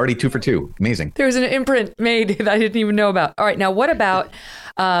 You're already 2 for 2. Amazing. There was an imprint made that I didn't even know about. All right, now what about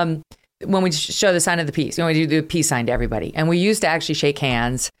when we show the sign of the peace? We do the peace sign to everybody, and we used to actually shake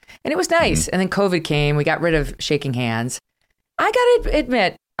hands, and it was nice. And then COVID came, we got rid of shaking hands. I got to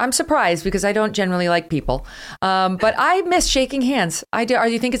admit, I'm surprised because I don't generally like people, but I miss shaking hands. I do.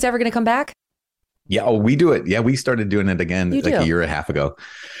 You think it's ever going to come back? Yeah, we do it. Yeah, we started doing it again a year and a half ago.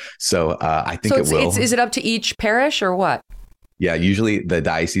 So I think it will. Is it up to each parish or what? Yeah, usually the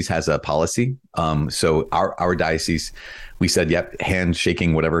diocese has a policy. So our diocese, we said, yep,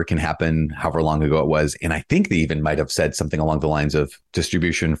 handshaking, whatever can happen, however long ago it was. And I think they even might have said something along the lines of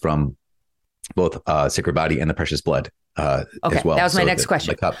distribution from both sacred body and the precious blood. As well. That was my next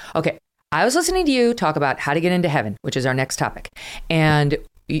question. Okay. I was listening to you talk about how to get into heaven, which is our next topic. And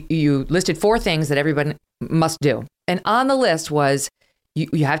you listed 4 things that everybody must do. And on the list was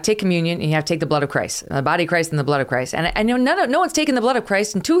you have to take communion and you have to take the blood of Christ, the body of Christ and the blood of Christ. And I know no one's taken the blood of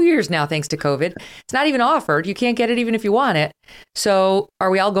Christ in 2 years now, thanks to COVID. It's not even offered. You can't get it even if you want it. So are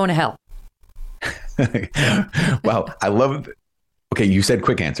we all going to hell? Wow. I love it. Okay, you said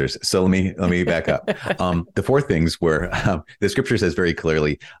quick answers. So let me back up. The 4 things were the scripture says very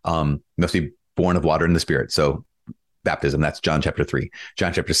clearly, must be born of water and the Spirit. So baptism, that's John chapter 3.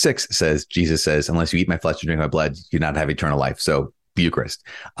 John chapter 6 says, Jesus says, unless you eat my flesh and drink my blood, you do not have eternal life. So the Eucharist.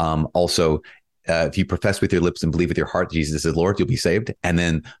 Also, if you profess with your lips and believe with your heart Jesus is Lord, you'll be saved. And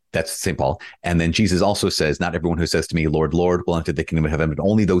then that's St. Paul. And then Jesus also says, not everyone who says to me, Lord, Lord, will enter the kingdom of heaven, but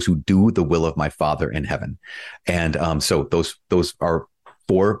only those who do the will of my Father in heaven. And so those are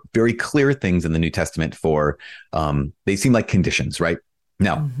 4 very clear things in the New Testament they seem like conditions, right?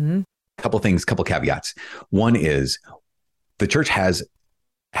 Now, couple caveats. One is the church has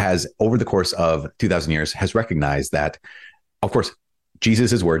over the course of 2,000 years has recognized that, of course,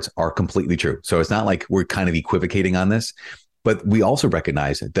 Jesus' words are completely true. So it's not like we're kind of equivocating on this, but we also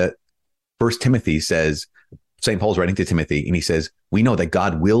recognize that 1 Timothy says, St. Paul's writing to Timothy, and he says, we know that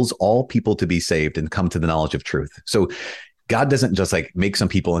God wills all people to be saved and come to the knowledge of truth. So God doesn't just like make some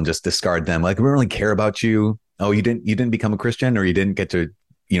people and just discard them. Like, we don't really care about you. Oh, you didn't become a Christian, or you didn't get to,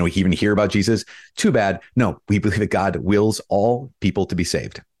 even hear about Jesus. Too bad. No, we believe that God wills all people to be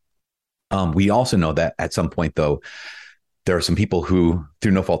saved. We also know that at some point, though, there are some people who,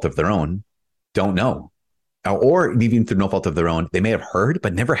 through no fault of their own, don't know, or even through no fault of their own, they may have heard,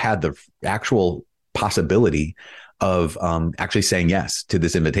 but never had the actual possibility of actually saying yes to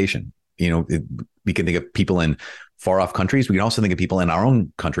this invitation. We can think of people in far off countries. We can also think of people in our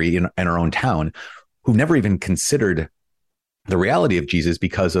own country, in our own town, who've never even considered the reality of Jesus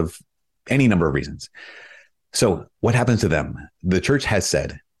because of any number of reasons. So what happens to them? The church has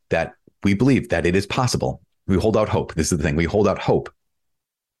said that we believe that it is possible. We hold out hope. This is the thing. We hold out hope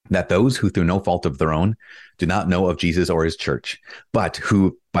that those who, through no fault of their own, do not know of Jesus or his church, but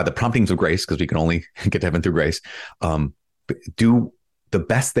who, by the promptings of grace, because we can only get to heaven through grace, do the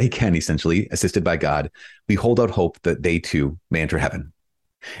best they can, essentially, assisted by God, we hold out hope that they too may enter heaven.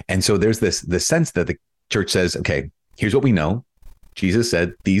 And so there's this sense that the church says, okay, here's what we know. Jesus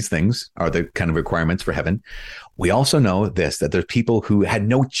said these things are the kind of requirements for heaven. We also know this, that there's people who had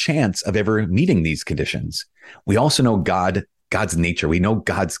no chance of ever meeting these conditions. We also know God's nature. We know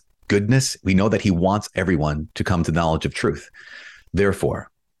God's goodness. We know that he wants everyone to come to the knowledge of truth.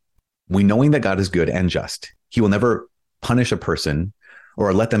 Therefore, we knowing that God is good and just, he will never punish a person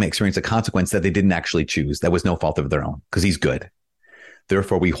or let them experience a consequence that they didn't actually choose. That was no fault of their own, because he's good.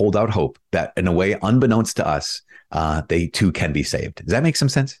 Therefore, we hold out hope that in a way, unbeknownst to us, they too can be saved. Does that make some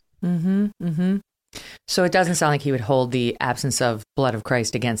sense? Mm-hmm. Mm-hmm. So it doesn't sound like he would hold the absence of blood of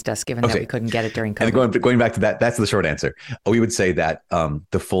Christ against us, given that we couldn't get it during COVID. And going back to that, that's the short answer. We would say that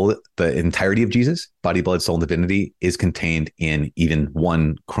the entirety of Jesus, body, blood, soul, and divinity, is contained in even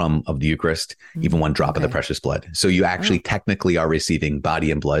one crumb of the Eucharist, even one drop of the precious blood. So you actually technically are receiving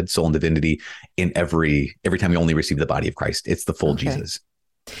body and blood, soul and divinity in every time you only receive the body of Christ. It's the full Jesus.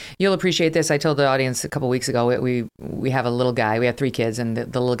 You'll appreciate this. I told the audience a couple of weeks ago, we have a little guy. We have 3 kids, and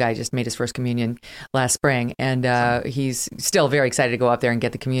the little guy just made his first communion last spring. And he's still very excited to go up there and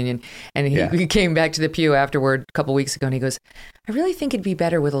get the communion. And he came back to the pew afterward a couple of weeks ago, and he goes, I really think it'd be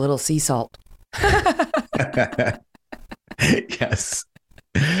better with a little sea salt. Yes.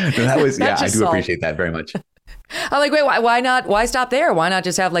 That was, I do appreciate that very much. I'm like, wait, why not? Why stop there? Why not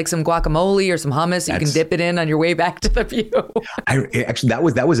just have like some guacamole or some hummus you can dip it in on your way back to the pew? Actually,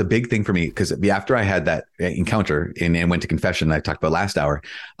 that was a big thing for me, because after I had that encounter and went to confession, I talked about last hour.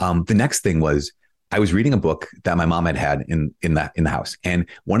 The next thing was I was reading a book that my mom had in the house, and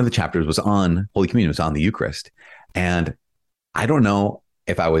one of the chapters was on Holy Communion, was on the Eucharist, and I don't know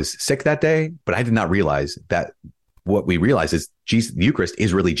if I was sick that day, but I did not realize that what we realize is Jesus, the Eucharist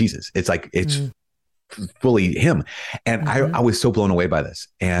is really Jesus. It's like fully him. And I was so blown away by this.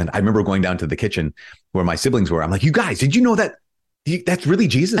 And I remember going down to the kitchen where my siblings were. I'm like, you guys, did you know that that's really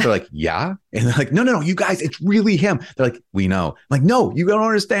Jesus? They're like, yeah. And they're like, no, you guys, it's really him. They're like, we know. I'm like, no, you don't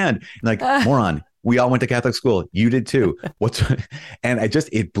understand. And like, moron, we all went to Catholic school. You did too. And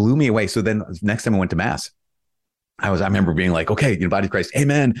it blew me away. So then next time I went to mass, I remember being like, okay, body of Christ,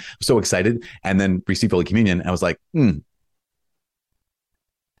 amen. I'm so excited. And then received Holy Communion. I was like,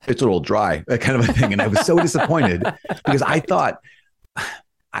 it's a little dry, that kind of a thing. And I was so disappointed because I thought,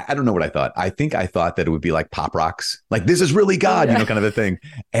 I don't know what I thought. I think I thought that it would be like Pop Rocks, like this is really God, kind of a thing.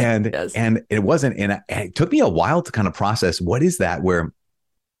 And and it wasn't. And it took me a while to kind of process, what is that where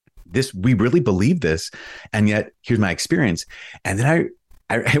we really believe this, and yet here's my experience. And then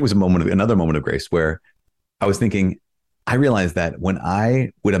it was another moment of grace where I was thinking, I realized that when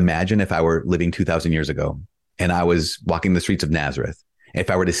I would imagine if I were living 2,000 years ago and I was walking the streets of Nazareth, if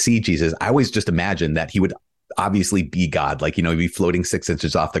I were to see Jesus, I always just imagined that he would obviously be God. Like, he'd be floating 6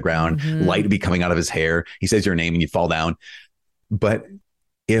 inches off the ground, light would be coming out of his hair. He says your name and you fall down. But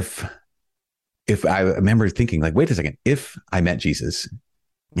if I remember thinking, like, wait a second, if I met Jesus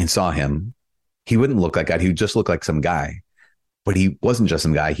and saw him, he wouldn't look like God. He would just look like some guy. But he wasn't just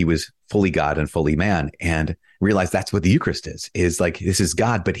some guy. He was fully God and fully man. And realized that's what the Eucharist is like, this is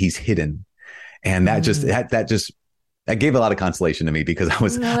God, but he's hidden. And that that gave a lot of consolation to me, because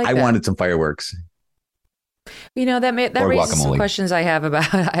I wanted some fireworks. That raises some questions I have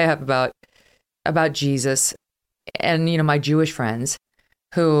about Jesus, and my Jewish friends,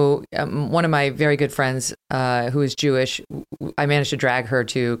 who one of my very good friends who is Jewish, I managed to drag her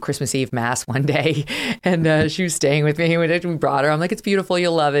to Christmas Eve Mass one day, and she was staying with me. We brought her. I'm like, it's beautiful,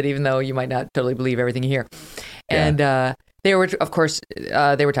 you'll love it, even though you might not totally believe everything you hear. And they were, of course,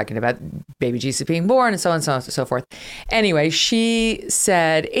 they were talking about baby Jesus being born and so on and so forth. Anyway, she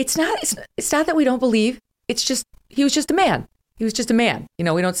said, it's not that we don't believe. It's just, he was just a man. He was just a man.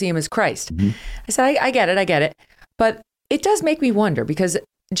 We don't see him as Christ. I said, I get it. But it does make me wonder, because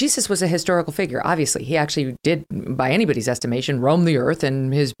Jesus was a historical figure. Obviously, he actually did, by anybody's estimation, roam the earth,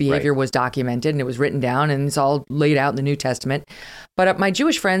 and his behavior was documented, and it was written down, and it's all laid out in the New Testament. But my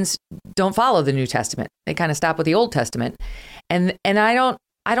Jewish friends don't follow the New Testament. They kind of stop with the Old Testament. And I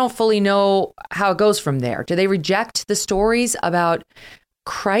don't fully know how it goes from there. Do they reject the stories about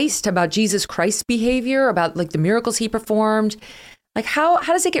Christ, about Jesus Christ's behavior, about like the miracles he performed? Like how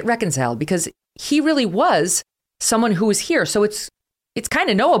does it get reconciled? Because he really was someone who was here. So it's kind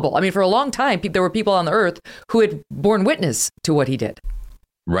of knowable. I mean, for a long time, there were people on the earth who had borne witness to what he did.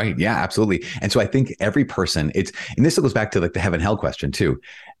 Right. Yeah, absolutely. And so I think every person, and this goes back to like the heaven hell question too.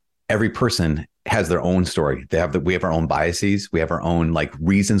 Every person has their own story. We have our own biases. We have our own like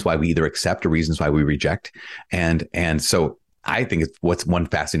reasons why we either accept or reasons why we reject. And so I think what's one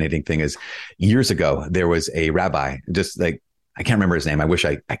fascinating thing is, years ago, there was a rabbi, just like, I can't remember his name. I wish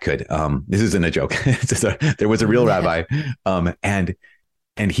I could. This isn't a joke. There was a real rabbi. And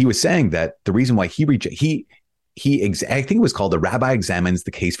he was saying that the reason why I think it was called The Rabbi Examines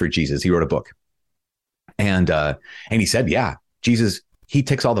the Case for Jesus. He wrote a book. And he said, yeah, Jesus, he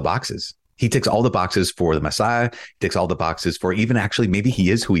ticks all the boxes. He ticks all the boxes for the Messiah. He ticks all the boxes for even actually maybe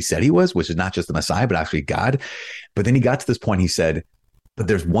he is who he said he was, which is not just the Messiah, but actually God. But then he got to this point, he said, but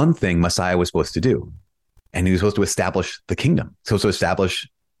there's one thing Messiah was supposed to do. And he was supposed to establish the kingdom. So to establish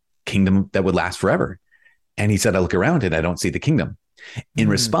kingdom that would last forever. And he said, I look around and I don't see the kingdom. In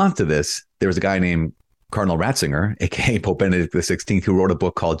response to this, there was a guy named Cardinal Ratzinger, aka Pope Benedict XVI, who wrote a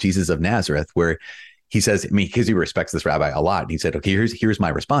book called Jesus of Nazareth, where he says, I mean, because he respects this rabbi a lot, and he said, okay, here's my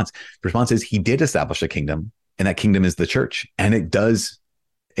response. The response is he did establish a kingdom, and that kingdom is the church, and it does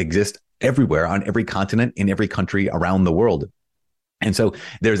exist everywhere on every continent in every country around the world. And so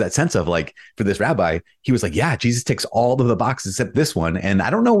there's that sense of like, for this rabbi, he was like, yeah, Jesus ticks all of the boxes except this one. And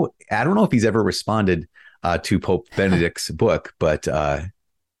I don't know if he's ever responded to Pope Benedict's book, but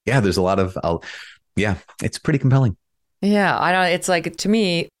yeah, there's a lot of, yeah, it's pretty compelling. Yeah, I don't. It's like, to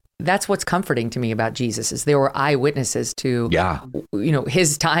me, that's what's comforting to me about Jesus is there were eyewitnesses to,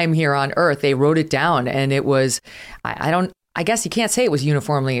 his time here on earth. They wrote it down, and it was, I guess you can't say it was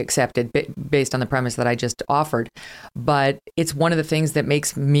uniformly accepted based on the premise that I just offered, but it's one of the things that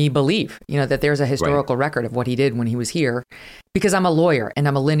makes me believe, that there's a historical record of what he did when he was here, because I'm a lawyer and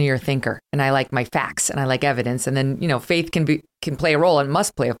I'm a linear thinker and I like my facts and I like evidence. And then, faith can play a role and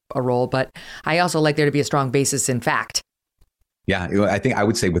must play a role, but I also like there to be a strong basis in fact. Yeah, I think I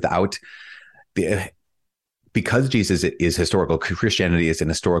would say because Jesus is historical, Christianity is an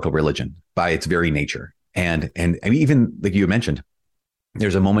historical religion by its very nature. And I mean, even like you mentioned,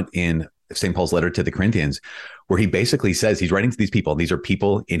 there's a moment in St. Paul's letter to the Corinthians where he basically says he's writing to these people. These are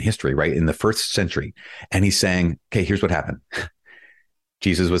people in history, right? In the first century. And he's saying, okay, here's what happened.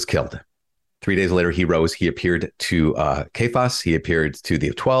 Jesus was killed. 3 days later, he rose. He appeared to Cephas. He appeared to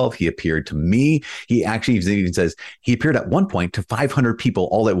the 12. He appeared to me. He actually even says he appeared at one point to 500 people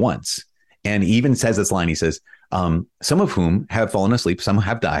all at once. And he even says this line. He says, some of whom have fallen asleep, some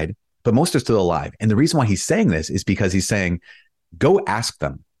have died, but most are still alive. And the reason why he's saying this is because he's saying, go ask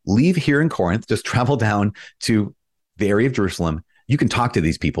them. Leave here in Corinth. Just travel down to the area of Jerusalem. You can talk to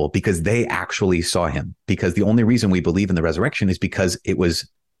these people because they actually saw him. Because the only reason we believe in the resurrection is because it was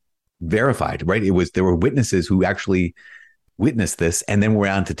verified, right? There were witnesses who actually witnessed this and then were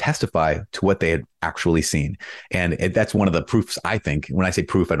on to testify to what they had actually seen. And that's one of the proofs, I think. When I say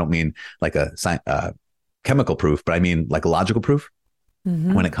proof, I don't mean like a chemical proof, but I mean like a logical proof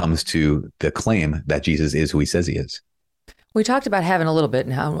when it comes to the claim that Jesus is who he says he is. We talked about heaven a little bit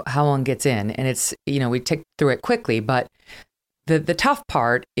and how one gets in, and it's, we ticked through it quickly, but the tough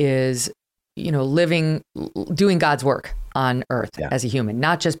part is, doing God's work on earth as a human,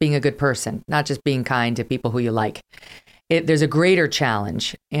 not just being a good person, not just being kind to people who you like. There's a greater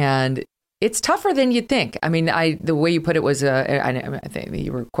challenge, and it's tougher than you'd think. I mean, the way you put it was, I think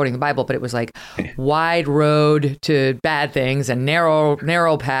you were quoting the Bible, but it was like wide road to bad things and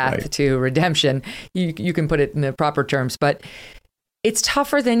narrow path to redemption. You can put it in the proper terms, but it's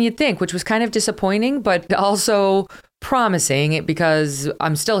tougher than you'd think, which was kind of disappointing, but also promising because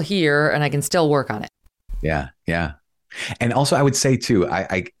I'm still here and I can still work on it. Yeah. Yeah. And also I would say too,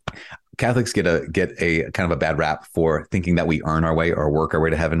 Catholics get a kind of a bad rap for thinking that we earn our way or work our way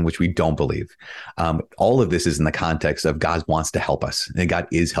to heaven, which we don't believe. All of this is in the context of God wants to help us, and God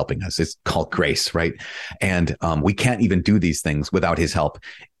is helping us. It's called grace, right? And we can't even do these things without his help.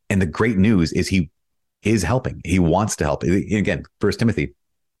 And the great news is he is helping. He wants to help. Again, 1 Timothy,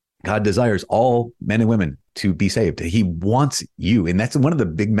 God desires all men and women to be saved. He wants you. And that's one of the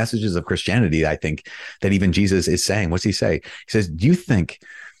big messages of Christianity, I think, that even Jesus is saying. What's he say? He says, do you think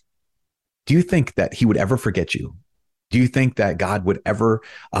that he would ever forget you? Do you think that God would ever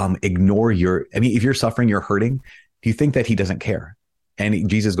ignore if you're suffering, you're hurting, do you think that he doesn't care? And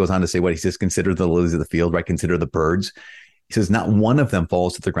Jesus goes on to say what? He says, consider the lilies of the field, right? Consider the birds. He says, not one of them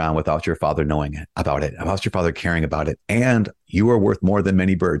falls to the ground without your Father knowing about your Father caring about it. And you are worth more than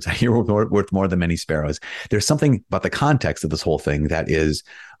many birds. You're worth more than many sparrows. There's something about the context of this whole thing that is,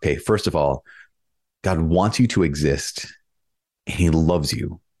 okay, first of all, God wants you to exist and he loves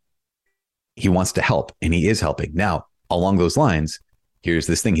you. He wants to help and he is helping. Now, along those lines, here's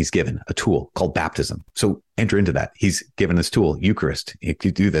this thing he's given, a tool called baptism. So enter into that. He's given this tool, Eucharist. He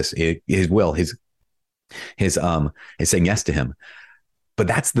could do this. His will, his saying yes to him. But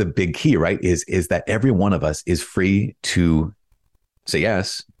that's the big key, right? Is that every one of us is free to say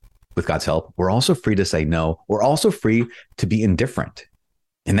yes with God's help. We're also free to say no. We're also free to be indifferent.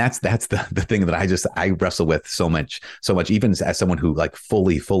 And that's the thing that I wrestle with so much, even as someone who like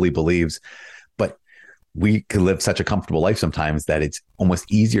fully believes, but we can live such a comfortable life sometimes that it's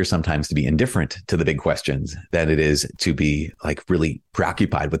almost easier sometimes to be indifferent to the big questions than it is to be like really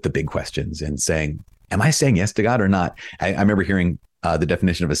preoccupied with the big questions and saying, am I saying yes to God or not? I remember hearing the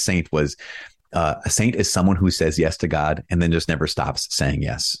definition of a saint was a saint is someone who says yes to God and then just never stops saying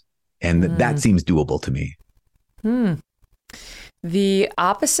yes. And that seems doable to me. The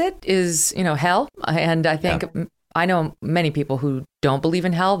opposite is, hell. And I think I know many people who don't believe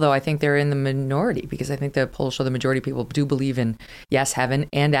in hell, though I think they're in the minority because I think the polls show the majority of people do believe in, yes, heaven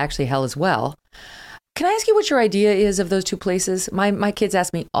and actually hell as well. Can I ask you what your idea is of those two places? My kids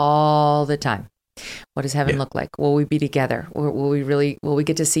ask me all the time, what does heaven look like? Will we be together? Will we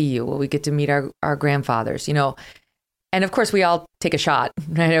get to see you? Will we get to meet our grandfathers? And of course we all take a shot,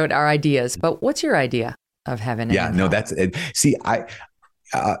 right, at our ideas, but what's your idea of heaven? And hell? That's it. See,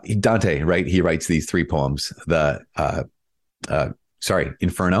 Dante, right? He writes these 3 poems, Inferno,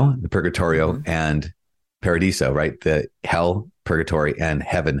 the Purgatorio, and Paradiso, right? The hell, purgatory, and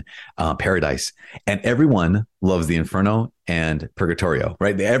heaven, paradise. And everyone loves the Inferno and Purgatorio,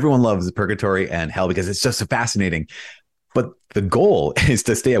 right? Everyone loves the purgatory and hell because it's just so fascinating. But the goal is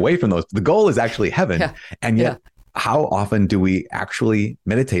to stay away from those. The goal is actually heaven. Yeah. And yet, how often do we actually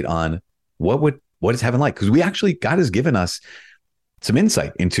meditate on what is heaven like? Because God has given us some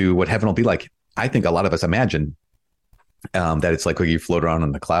insight into what heaven will be like. I think a lot of us imagine that it's like when you float around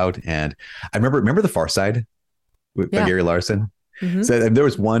on the cloud. And I remember The Far Side by Gary Larson. Mm-hmm. So there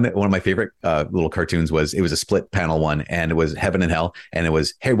was one of my favorite little cartoons it was a split panel one, and it was heaven and hell. And it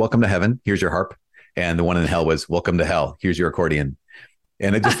was, hey, welcome to heaven. Here's your harp. And the one in hell was, welcome to hell. Here's your accordion.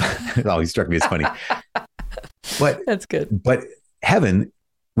 And it just it always struck me as funny. But that's good. But heaven,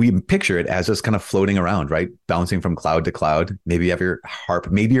 we picture it as just kind of floating around, right? Bouncing from cloud to cloud. Maybe you have your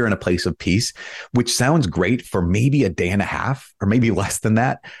harp. Maybe you're in a place of peace, which sounds great for maybe a day and a half or maybe less than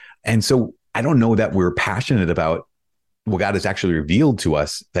that. And so I don't know that we're passionate about what God has actually revealed to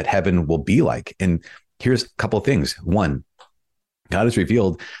us that heaven will be like. And here's a couple of things. One, God has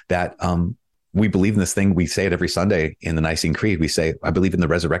revealed that we believe in this thing. We say it every Sunday in the Nicene Creed. We say, I believe in the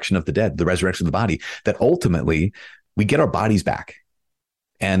resurrection of the dead, the resurrection of the body, that ultimately we get our bodies back.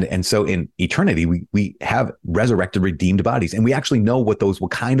 And so in eternity, we have resurrected, redeemed bodies. And we actually know what those will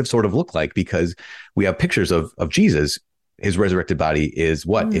kind of sort of look like because we have pictures of Jesus. His resurrected body is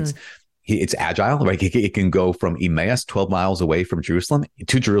what? It's agile, right? It can go from Emmaus, 12 miles away from Jerusalem,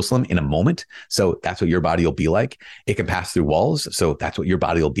 to Jerusalem in a moment. So that's what your body will be like. It can pass through walls. So that's what your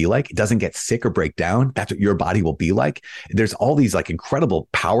body will be like. It doesn't get sick or break down. That's what your body will be like. There's all these like incredible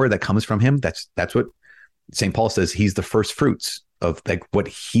power that comes from him. That's what St. Paul says. He's the first fruits of like what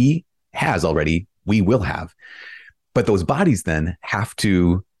he has already, we will have. But those bodies then have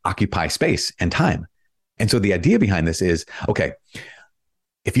to occupy space and time. And so the idea behind this is, okay,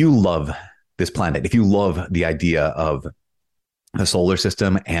 if you love this planet, if you love the idea of the solar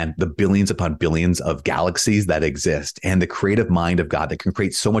system and the billions upon billions of galaxies that exist and the creative mind of God that can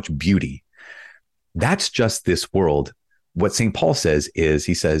create so much beauty, that's just this world. What St. Paul says is,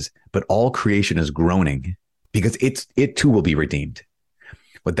 he says, but all creation is groaning because it too will be redeemed.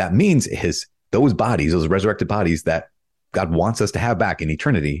 What that means is those bodies, those resurrected bodies that God wants us to have back in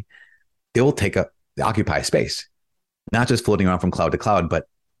eternity, they will occupy space, not just floating around from cloud to cloud, but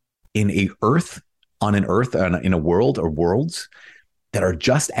in an earth, in a world or worlds that are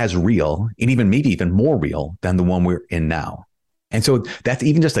just as real and maybe even more real than the one we're in now. And so that's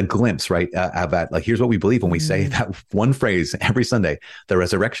even just a glimpse, right? About like, here's what we believe when we say that one phrase every Sunday, the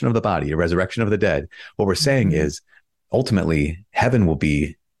resurrection of the body, the resurrection of the dead. What we're saying is ultimately heaven will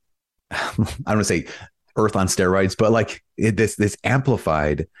be, I don't want to say earth on steroids, but like this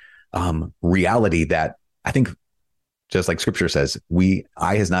amplified reality that I think, just like scripture says,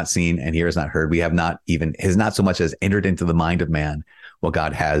 eye has not seen and ear has not heard. We have not even, has not so much as entered into the mind of man what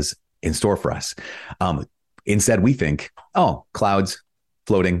God has in store for us. Instead, we think, oh, clouds,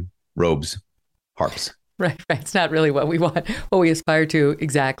 floating, robes, harps. Right. It's not really what we want, what we aspire to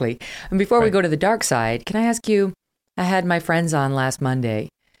exactly. And before we go to the dark side, can I ask you, I had my friends on last Monday,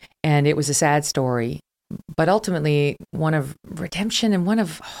 and it was a sad story, but ultimately one of redemption and one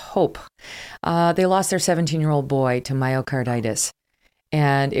of hope. They lost their 17-year-old boy to myocarditis,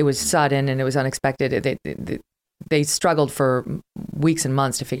 and it was sudden and it was unexpected. They struggled for weeks and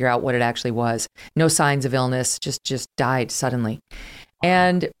months to figure out what it actually was. No signs of illness, just died suddenly.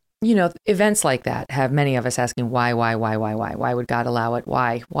 And, events like that have many of us asking, why? Why would God allow it?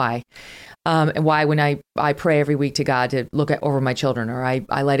 Why? And why when I pray every week to God to look over my children, or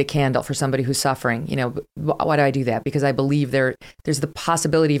I light a candle for somebody who's suffering, why do I do that? Because I believe there's the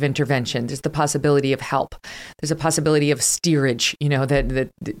possibility of intervention. There's the possibility of help. There's a possibility of steerage,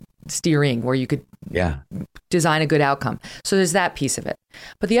 that steering where you could design a good outcome. So there's that piece of it.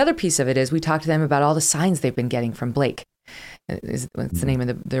 But the other piece of it is we talk to them about all the signs they've been getting from Blake. It's the name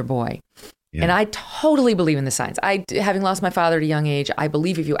of their boy. Yeah. And I totally believe in the signs. Having lost my father at a young age, I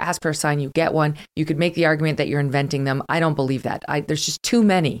believe if you ask for a sign, you get one. You could make the argument that you're inventing them. I don't believe that. There's just too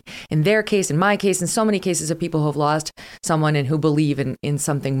many. In their case, in my case, in so many cases of people who have lost someone and who believe in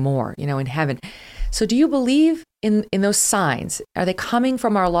something more, in heaven. So do you believe in those signs? Are they coming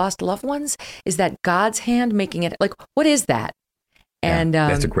from our lost loved ones? Is that God's hand making it? Like, what is that? And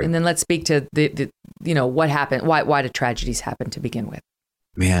that's a great. And then let's speak to the what happened. Why do tragedies happen to begin with?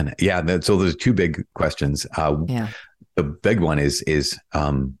 Man, yeah. So there's two big questions. The big one is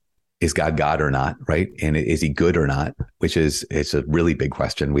God or not, right? And is he good or not? Which it's a really big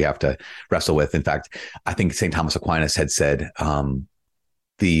question we have to wrestle with. In fact, I think St. Thomas Aquinas had said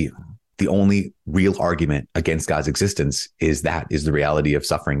the only real argument against God's existence is the reality of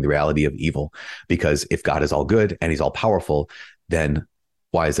suffering, the reality of evil. Because if God is all good and he's all powerful, then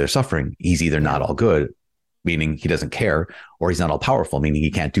why is there suffering? He's either not all good, meaning he doesn't care, or he's not all powerful, meaning he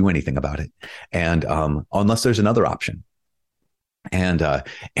can't do anything about it. And unless there's another option. And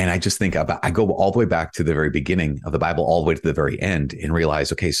I just think I go all the way back to the very beginning of the Bible, all the way to the very end, and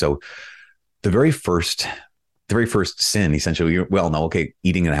realize, okay, so the very first sin, essentially,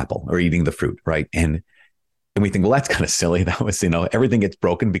 eating an apple or eating the fruit, right? And we think, well, that's kind of silly. That was, everything gets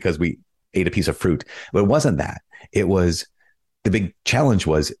broken because we ate a piece of fruit. But it wasn't that. It was, the big challenge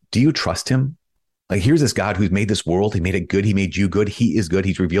was, do you trust him? Like, here's this God who's made this world. He made it good. He made you good. He is good.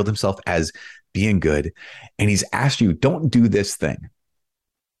 He's revealed himself as being good. And he's asked you, don't do this thing.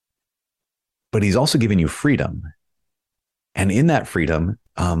 But he's also given you freedom. And in that freedom,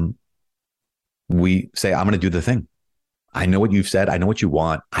 we say, I'm going to do the thing. I know what you've said. I know what you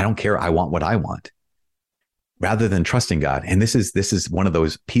want. I don't care. I want what I want. Rather than trusting God. And this is one of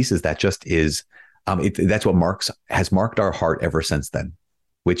those pieces that just is, that's what has marked our heart ever since then,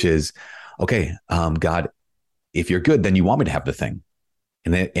 which is, okay, God, if you're good, then you want me to have the thing.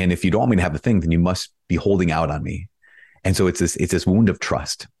 And if you don't want me to have the thing, then you must be holding out on me. And so it's this wound of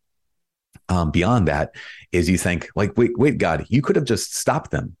trust. Beyond that is you think, like, wait, God, you could have just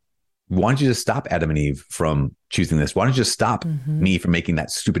stopped them. Why don't you just stop Adam and Eve from choosing this? Why don't you just stop me from making that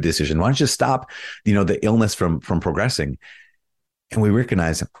stupid decision? Why don't you just stop, the illness from progressing? And we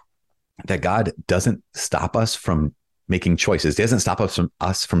recognize that God doesn't stop us from making choices. He doesn't stop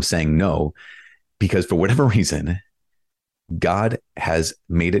us from saying no, because for whatever reason, God has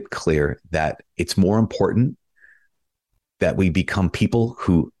made it clear that it's more important that we become people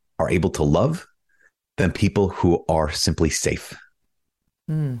who are able to love than people who are simply safe.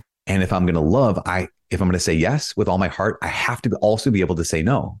 Mm. And if I'm going to love, if I'm going to say yes with all my heart, I have to also be able to say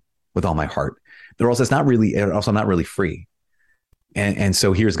no with all my heart. Or else it's not really free. And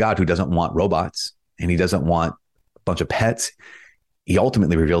so here's God, who doesn't want robots, and he doesn't want a bunch of pets. He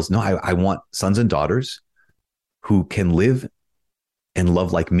ultimately reveals, no, I want sons and daughters who can live and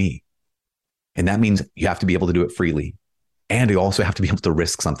love like me. And that means you have to be able to do it freely. And you also have to be able to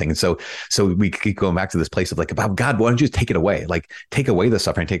risk something. And so we keep going back to this place of like, about God, why don't you just take it away? Like, take away the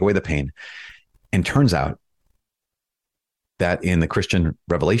suffering, take away the pain. And turns out that in the Christian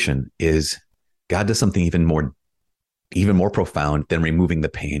revelation is God does something even more profound than removing the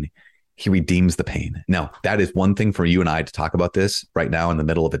pain. He redeems the pain. Now, that is one thing for you and I to talk about this right now in the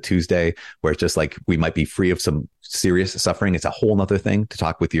middle of a Tuesday, where it's just like we might be free of some serious suffering. It's a whole nother thing to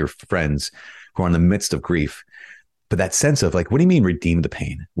talk with your friends who are in the midst of grief. But that sense of like, what do you mean redeem the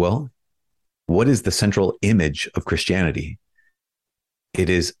pain? Well, what is the central image of Christianity? It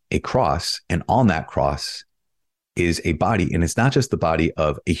is a cross. And on that cross is a body. And it's not just the body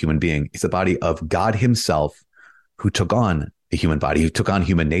of a human being. It's the body of God himself, who took on a human body, who took on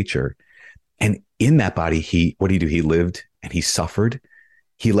human nature. And in that body, what did he do? He lived and he suffered.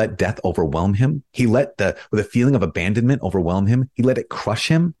 He let death overwhelm him. He let the feeling of abandonment overwhelm him. He let it crush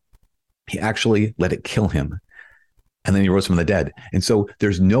him. He actually let it kill him. And then he rose from the dead. And so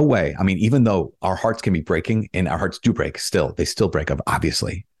there's no way, I mean, even though our hearts can be breaking, and our hearts do break still, they still break up,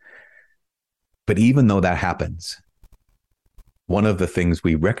 obviously. But even though that happens, one of the things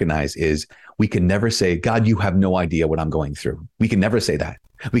we recognize is we can never say, God, you have no idea what I'm going through. We can never say that.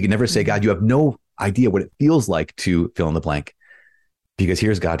 We can never say, God, you have no idea what it feels like to fill in the blank. Because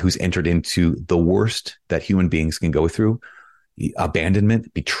here's God, who's entered into the worst that human beings can go through: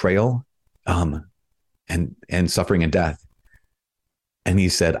 abandonment, betrayal, and suffering and death. And he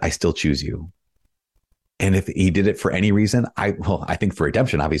said, I still choose you. And if he did it for any reason, I think for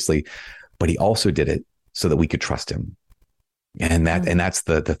redemption, obviously, but he also did it so that we could trust him. And that's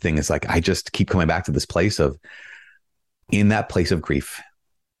the thing, is like, I just keep coming back to this place of, in that place of grief,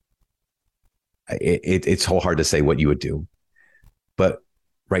 it's so hard to say what you would do. But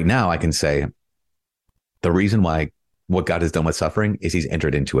right now I can say the reason why what God has done with suffering is he's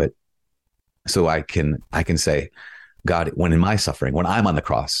entered into it. So I can say, God, when in my suffering, when I'm on the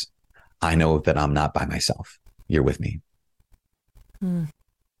cross, I know that I'm not by myself. You're with me.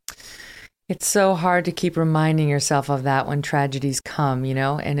 It's so hard to keep reminding yourself of that when tragedies come,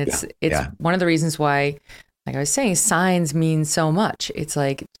 and it's one of the reasons why, like I was saying, signs mean so much. It's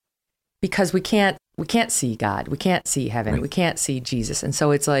like, because we can't we can't see God. We can't see heaven. Right. We can't see Jesus. And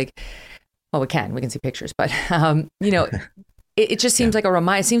so it's like, well, we can see pictures, but, it just seems like a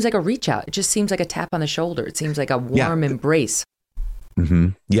reminder. It seems like a reach out. It just seems like a tap on the shoulder. It seems like a warm embrace. Mm-hmm.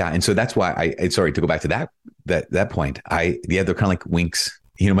 Yeah. And so that's why sorry to go back to that point. They're kind of like winks,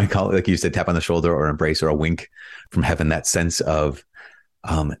 might call it, like you said, tap on the shoulder or embrace or a wink from heaven, that sense of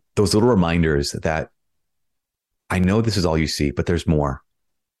those little reminders that I know this is all you see, but there's more.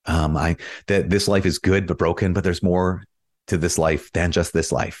 That this life is good, but broken, but there's more to this life than just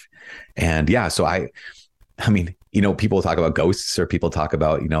this life. And yeah, so I mean, people talk about ghosts, or people talk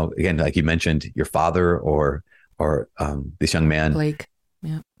about, again, like you mentioned, your father or this young man,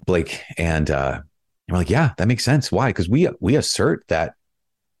 Blake. And we're like, yeah, that makes sense. Why? Because we assert that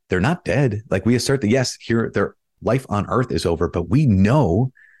they're not dead. Like, we assert that, yes, their life on earth is over, but we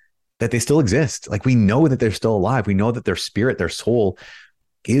know that they still exist. Like, we know that they're still alive. We know that their spirit, their soul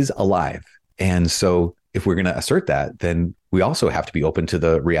is alive. And so if we're going to assert that, then we also have to be open to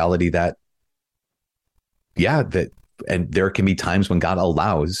the reality that, and there can be times when God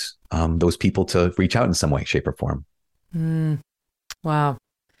allows those people to reach out in some way, shape, or form. Wow.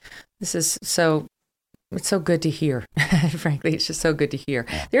 This is it's so good to hear. Frankly, it's just so good to hear.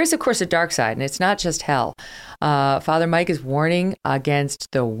 There is, of course, a dark side, and it's not just hell. Father Mike is warning against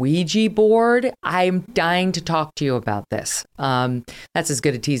the Ouija board. I'm dying to talk to you about this. That's as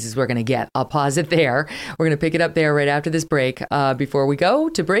good a tease as we're going to get. I'll pause it there. We're going to pick it up there right after this break. Before we go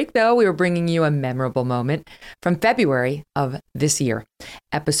to break, though, we were bringing you a memorable moment from February of this year,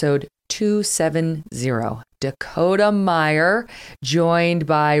 episode 270. Dakota Meyer, joined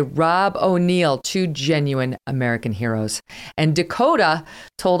by Rob O'Neill, two genuine American heroes. And Dakota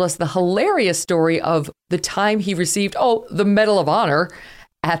told us the hilarious story of the time he received, the Medal of Honor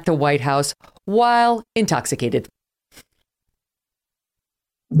at the White House while intoxicated.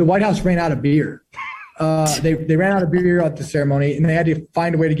 The White House ran out of beer. They ran out of beer at the ceremony, and they had to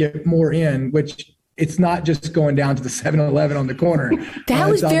find a way to get more in, which it's not just going down to the 7-Eleven on the corner. That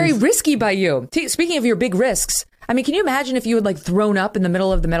was very risky by you. Speaking of your big risks, I mean, can you imagine if you had thrown up in the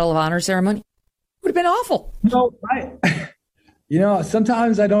middle of the Medal of Honor ceremony? It would have been awful. No,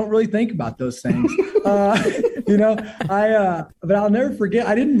 sometimes I don't really think about those things. But I'll never forget.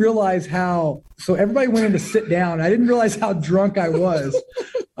 I didn't realize so everybody went in to sit down. I didn't realize how drunk I was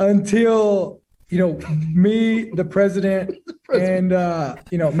until, me, the president, and,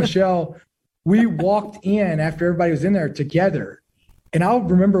 Michelle, we walked in after everybody was in there together. And I'll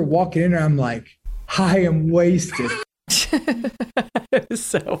remember walking in there, I'm like, I am wasted. It was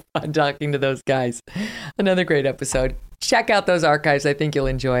so fun talking to those guys. Another great episode. Check out those archives. I think you'll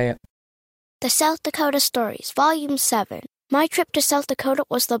enjoy it. The South Dakota Stories, Volume 7. My trip to South Dakota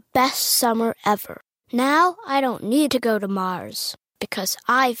was the best summer ever. Now I don't need to go to Mars, because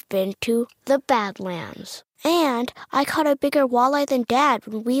I've been to the Badlands. And I caught a bigger walleye than Dad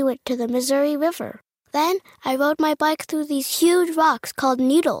when we went to the Missouri River. Then I rode my bike through these huge rocks called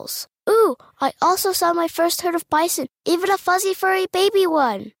needles. Ooh, I also saw my first herd of bison, even a fuzzy furry baby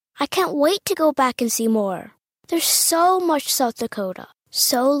one. I can't wait to go back and see more. There's so much South Dakota,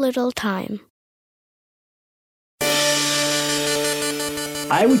 so little time.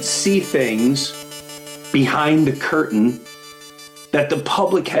 I would see things behind the curtain that the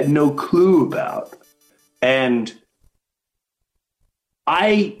public had no clue about. And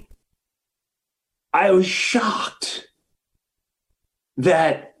I was shocked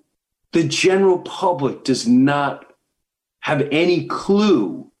that the general public does not have any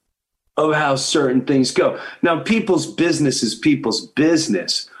clue of how certain things go. Now, people's business is people's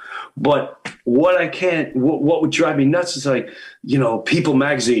business. But what would drive me nuts is People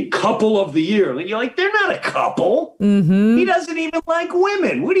Magazine, couple of the year. And you're like, they're not a couple. Mm-hmm. He doesn't even like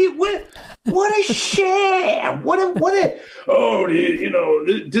women. What a sham.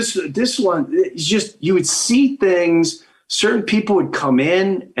 This one, it's just, you would see things, certain people would come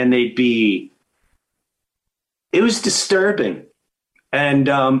in and it was disturbing. And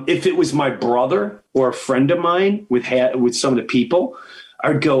if it was my brother or a friend of mine with some of the people, I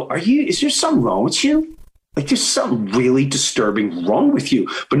would go, is there something wrong with you? There's something really disturbing wrong with you.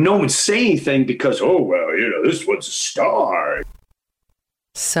 But no one would say anything because, this one's a star.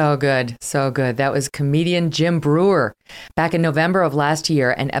 So good. So good. That was comedian Jim Brewer back in November of last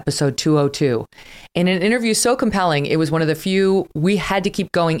year and episode 202. In an interview so compelling, it was one of the few we had to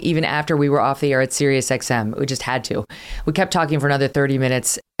keep going even after we were off the air at SiriusXM. We just had to. We kept talking for another 30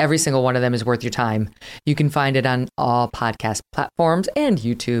 minutes. Every single one of them is worth your time. You can find it on all podcast platforms and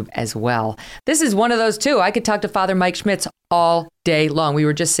YouTube as well. This is one of those too. I could talk to Father Mike Schmitz all day long. We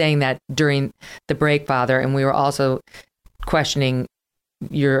were just saying that during the break, Father, and we were also questioning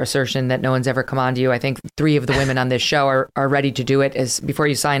your assertion that no one's ever come on to you. I think 3 of the women on this show are ready to do it before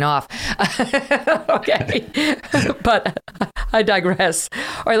you sign off. Okay. But I digress.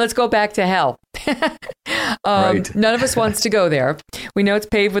 All right, let's go back to hell. Right. None of us wants to go there. We know it's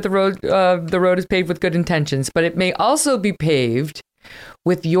paved with the road is paved with good intentions, but it may also be paved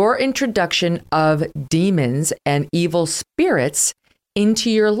with your introduction of demons and evil spirits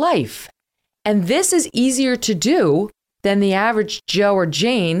into your life. And this is easier to do than the average Joe or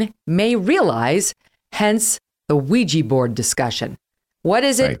Jane may realize, hence the Ouija board discussion. What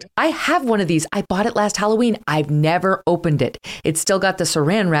is it? Right. I have one of these. I bought it last Halloween. I've never opened it. It's still got the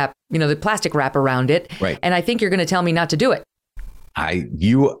saran wrap, the plastic wrap around it. Right. And I think you're going to tell me not to do it.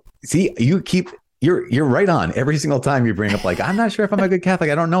 You're right on every single time you bring up, like, I'm not sure if I'm a good Catholic.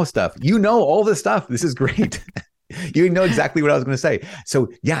 I don't know stuff. You know all this stuff. This is great. You know exactly what I was going to say. So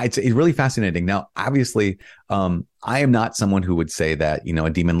yeah, it's really fascinating. Now, obviously, I am not someone who would say that, a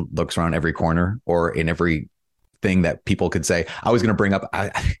demon lurks around every corner or in every thing that people could say. I was going to bring up,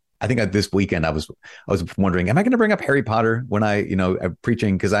 I think this weekend I was wondering, am I going to bring up Harry Potter when I'm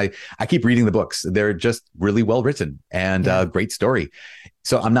preaching? Because I keep reading the books. They're just really well written and great story.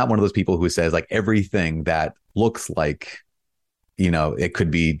 So I'm not one of those people who says like everything that looks like, it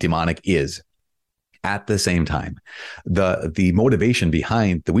could be demonic is. At the same time, the motivation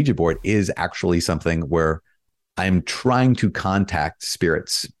behind the Ouija board is actually something where I'm trying to contact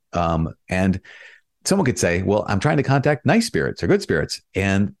spirits. And someone could say, well, I'm trying to contact nice spirits or good spirits.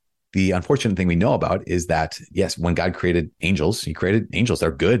 And the unfortunate thing we know about is that, yes, when God created angels, he created angels. They're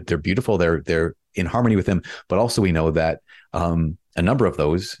good. They're beautiful. They're in harmony with him. But also we know that a number of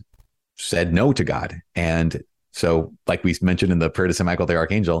those said no to God. And so like we mentioned in the prayer to St. Michael the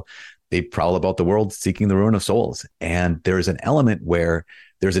Archangel, they prowl about the world seeking the ruin of souls. And there's an element where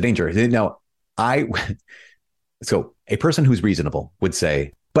there's a danger. Now, so a person who's reasonable would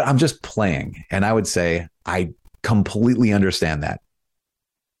say, but I'm just playing. And I would say, I completely understand that.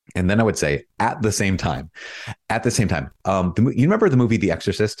 And then I would say, at the same time, you remember the movie The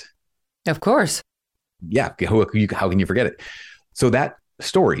Exorcist? Of course. Yeah. How can you forget it? So that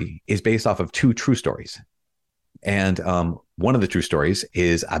story is based off of 2 true stories. And one of the true stories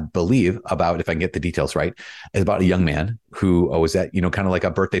is, I believe, about, if I can get the details right, is about a young man who was at, kind of like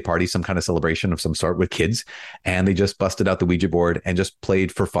a birthday party, some kind of celebration of some sort with kids. And they just busted out the Ouija board and just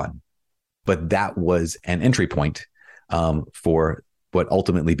played for fun. But that was an entry point for what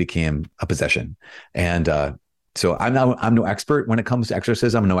ultimately became a possession. And so I'm no expert when it comes to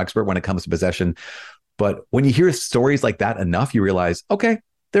exorcism. I'm no expert when it comes to possession. But when you hear stories like that enough, you realize, okay,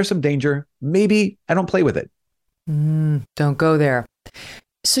 there's some danger. Maybe I don't play with it. Don't go there.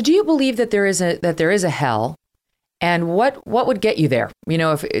 So do you believe that there is a hell? And what would get you there?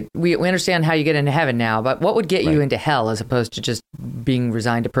 If we understand how you get into heaven now, but what would get you into hell as opposed to just being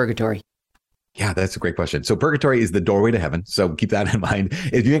resigned to purgatory? Yeah, that's a great question. So purgatory is the doorway to heaven. So keep that in mind.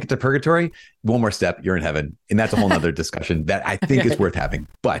 If you make it to purgatory, one more step, you're in heaven. And that's a whole nother discussion that I think is worth having.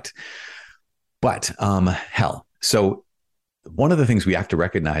 But hell. So one of the things we have to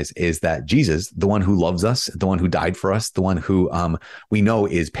recognize is that Jesus, the one who loves us, the one who died for us, the one who we know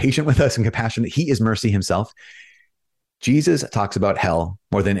is patient with us and compassionate, he is mercy himself. Jesus talks about hell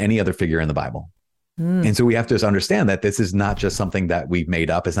more than any other figure in the Bible. And so we have to understand that this is not just something that we've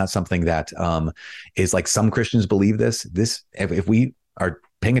made up. It's not something that is like some Christians believe this. If we are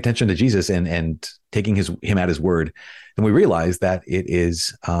paying attention to Jesus and taking him at his word, then we realize that it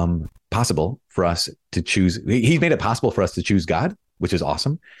is possible for us to choose. He's made it possible for us to choose God, which is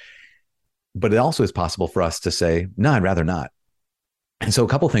awesome. But it also is possible for us to say, no, I'd rather not. And so a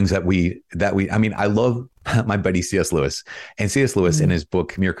couple of things I love my buddy C.S. Lewis, and C.S. Lewis in his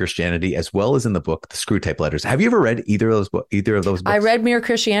book, Mere Christianity, as well as in the book, The Screwtape Letters. Have you ever read either of those books? I read Mere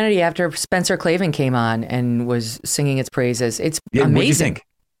Christianity after Spencer Clavin came on and was singing its praises. It's amazing. What did you think?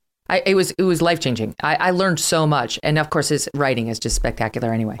 It was life-changing. I learned so much. And of course, his writing is just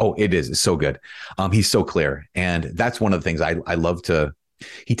spectacular anyway. Oh, it is. It's so good. He's so clear. And that's one of the things I love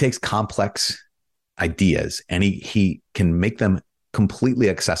he takes complex ideas and he can make them completely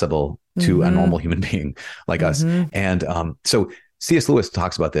accessible to a normal human being like us. And so C.S. Lewis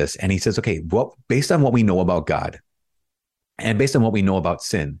talks about this and he says, okay, based on what we know about God and based on what we know about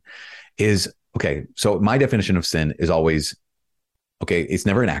sin is, okay, so my definition of sin is always, okay, it's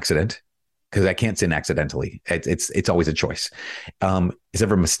never an accident because I can't sin accidentally. It's always a choice. It's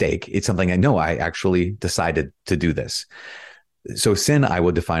never a mistake. It's something I know I actually decided to do this. So sin, I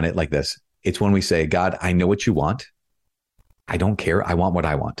would define it like this. It's when we say, God, I know what you want. I don't care. I want what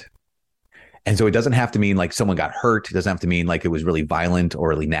I want. And so it doesn't have to mean like someone got hurt. It doesn't have to mean like it was really violent or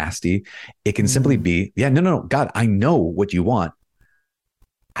really nasty. It can simply be, no, God, I know what you want.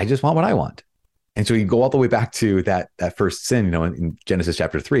 I just want what I want. And so you go all the way back to that first sin, you know, in Genesis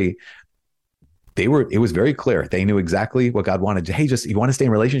chapter 3, it was very clear. They knew exactly what God wanted. Hey, just, you want to stay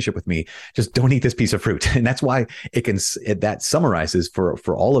in relationship with me, just don't eat this piece of fruit. And that's why that summarizes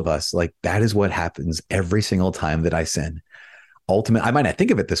for all of us, like, that is what happens every single time that I sin. Ultimately, I might not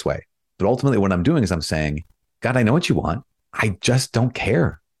think of it this way, but ultimately what I'm doing is I'm saying, God, I know what you want. I just don't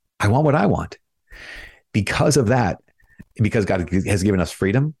care. I want what I want. Because of that, because God has given us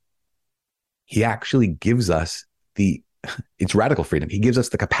freedom, he actually gives us it's radical freedom. He gives us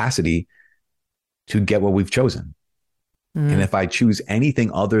the capacity to get what we've chosen. And if I choose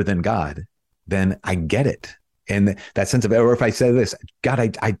anything other than God, then I get it. And that sense of, or if I say this,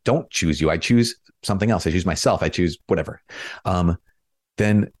 God, I don't choose you. I choose something else. I choose myself. I choose whatever.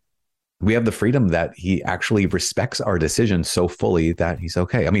 Then we have the freedom that he actually respects our decision so fully that he's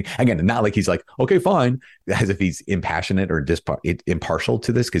okay. I mean, again, not like he's like, okay, fine, as if he's impassionate or impartial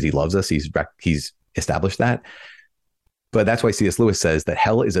to this because he loves us. He's established that. But that's why C.S. Lewis says that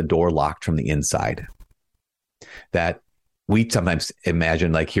hell is a door locked from the inside. That we sometimes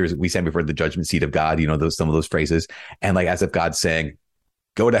imagine, like, we stand before the judgment seat of God, you know, some of those phrases, and like as if God's saying,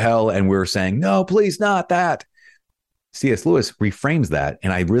 go to hell, and we're saying, no, please, not that. C.S. Lewis reframes that,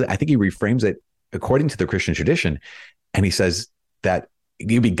 and I think he reframes it according to the Christian tradition, and he says that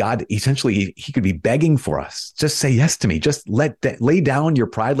you'd be God. Essentially, he could be begging for us. Just say yes to me. Just lay down your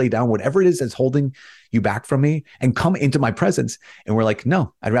pride, lay down whatever it is that's holding you back from me, and come into my presence. And we're like,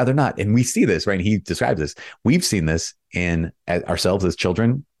 no, I'd rather not. And we see this, right? And he describes this. We've seen this in ourselves as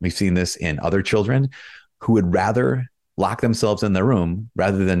children. We've seen this in other children who would rather lock themselves in their room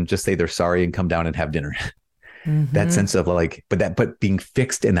rather than just say they're sorry and come down and have dinner. That sense of like, but being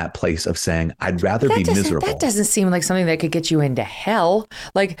fixed in that place of saying, I'd rather be miserable. That doesn't seem like something that could get you into hell.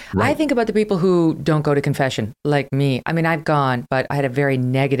 Like, right. I think about the people who don't go to confession, like me. I mean, I've gone, but I had a very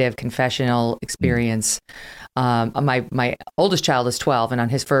negative confessional experience. My oldest child is 12, and on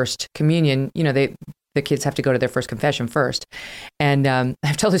his first communion, you know, the kids have to go to their first confession first. And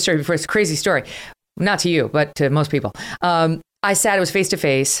I've told this story before. It's a crazy story. Not to you, but to most people. I sat, it was face to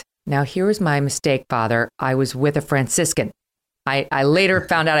face. Now, here was my mistake, Father. I was with a Franciscan. I later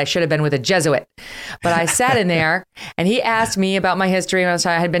found out I should have been with a Jesuit. But I sat in there, and he asked me about my history. And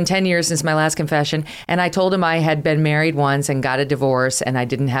I had been 10 years since my last confession. And I told him I had been married once and got a divorce, and I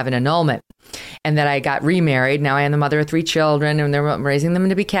didn't have an annulment. And that I got remarried. Now I am the mother of 3 children, and they're raising them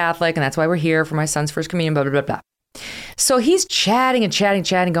to be Catholic. And that's why we're here for my son's first communion, blah, blah, blah, blah. So he's chatting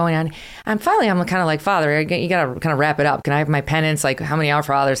going on. And finally, I'm kind of like, Father, you got to kind of wrap it up. Can I have my penance? Like, how many Our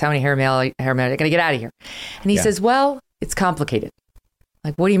Fathers? How many Hail Mary? I got to get out of here. And he says, well, it's complicated.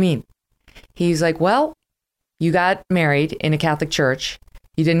 Like, what do you mean? He's like, well, you got married in a Catholic church.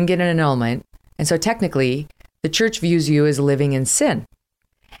 You didn't get an annulment. And so technically, the church views you as living in sin.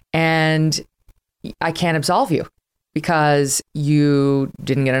 And I can't absolve you because you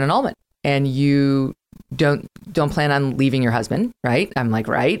didn't get an annulment. And you don't plan on leaving your husband, right? I'm like,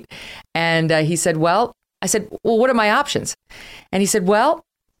 right. And I said, well, what are my options? And he said, well,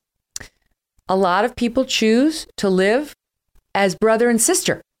 a lot of people choose to live as brother and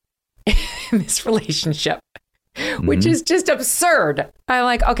sister in this relationship, which is just absurd. I'm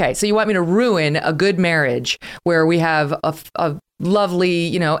like, okay, so you want me to ruin a good marriage where we have a lovely,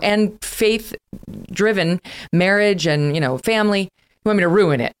 you know, and faith-driven marriage and, you know, family. You want me to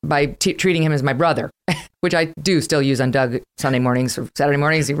ruin it by treating him as my brother, which I do still use on Doug Sunday mornings or Saturday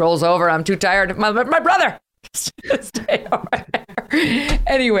mornings. He rolls over. I'm too tired. My brother. Stay over there.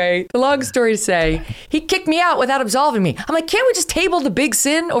 Anyway, the long story to say, he kicked me out without absolving me. I'm like, can't we just table the big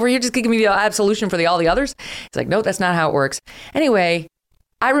sin over here? Just give me the absolution for all the others. He's like, no, that's not how it works. Anyway,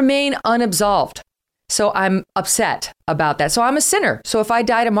 I remain unabsolved. So I'm upset about that. So I'm a sinner. So if I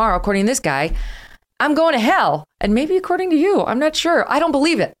die tomorrow, according to this guy, I'm going to hell. And maybe according to you, I'm not sure. I don't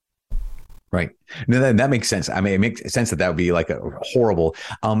believe it. Right. No, that makes sense. I mean, it makes sense that would be like a horrible.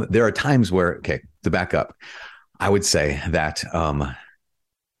 There are times where, okay, to back up, I would say that to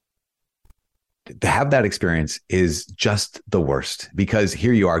have that experience is just the worst, because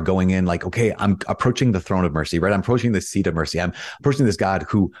here you are going in like, okay, I'm approaching the throne of mercy, right? I'm approaching the seat of mercy. I'm approaching this God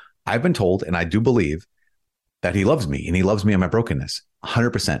who I've been told, and I do believe that he loves me, and he loves me in my brokenness.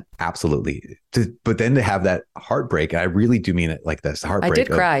 100%. Absolutely. But then to have that heartbreak, and I really do mean it like this, heartbreak. I did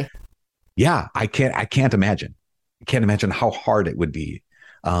cry. Yeah. I can't imagine. I can't imagine how hard it would be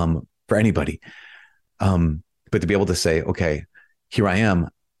for anybody. But to be able to say, okay, here I am.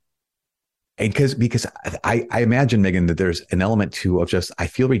 And because I imagine, Megan, that there's an element too of just, I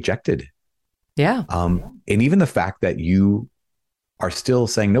feel rejected. Yeah. And even the fact that you are still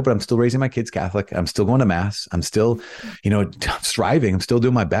saying, no, but I'm still raising my kids Catholic. I'm still going to mass. I'm still, striving. I'm still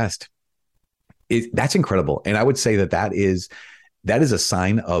doing my best. That's incredible. And I would say that is a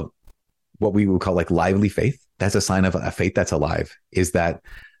sign of what we would call like lively faith. That's a sign of a faith that's alive, is that,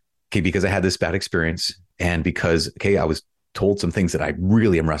 okay, because I had this bad experience and because, okay, I was told some things that I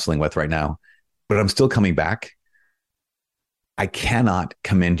really am wrestling with right now, but I'm still coming back. I cannot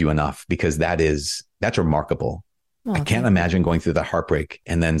commend you enough, because that's remarkable. Oh, I can't imagine going through the heartbreak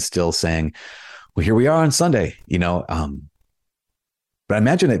and then still saying, well, here we are on Sunday, but I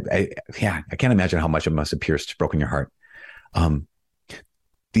imagine I can't imagine how much it must have pierced, broken your heart.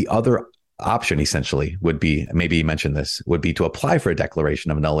 The other option essentially would be, maybe you mentioned this, would be to apply for a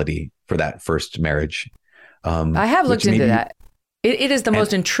declaration of nullity for that first marriage. I have looked into that. It is the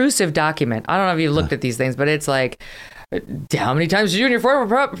most intrusive document. I don't know if you looked at these things, but it's like, how many times did you and your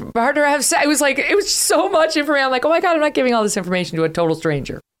former partner have sex? It was so much information. I'm like, oh my God, I'm not giving all this information to a total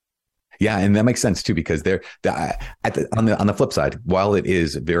stranger. Yeah, and that makes sense too, because on the flip side, while it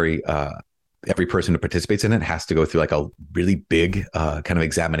is very every person who participates in it has to go through like a really big kind of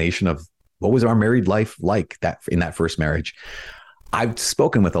examination of what was our married life like that in that first marriage. I've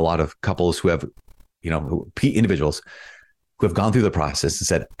spoken with a lot of couples who have, individuals who have gone through the process and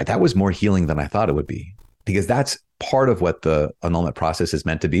said that was more healing than I thought it would be, because that's part of what the annulment process is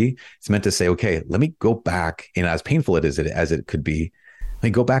meant to be. It's meant to say, okay, let me go back, and as painful as it could be, let me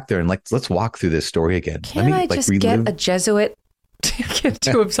go back there and let's walk through this story again. Can I just get a Jesuit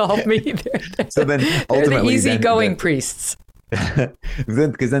to absolve me? So then they're the easygoing priests.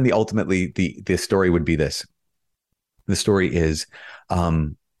 Because then ultimately the story would be this. The story is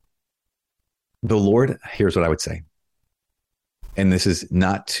the Lord. Here's what I would say. And this is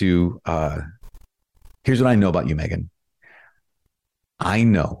not to, here's what I know about you, Megan. I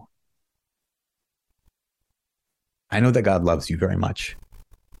know that God loves you very much.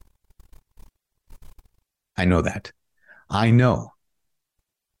 I know that. I know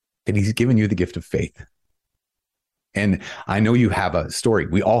that he's given you the gift of faith. And I know you have a story.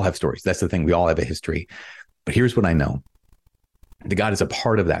 We all have stories. That's the thing. We all have a history. But here's what I know. That God is a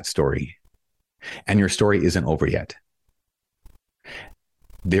part of that story. And your story isn't over yet.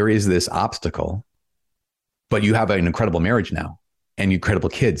 There is this obstacle, but you have an incredible marriage now and incredible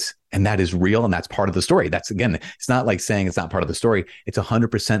kids. And that is real. And that's part of the story. That's, again, it's not like saying it's not part of the story. It's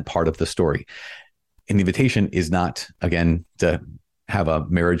 100% part of the story. And the invitation is not, again, to have a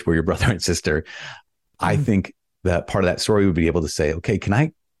marriage where you're brother and sister. I think that part of that story would be able to say, okay, can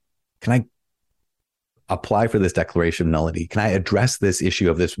I apply for this declaration of nullity? Can I address this issue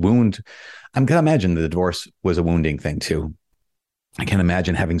of this wound? I'm going to imagine the divorce was a wounding thing too. I can't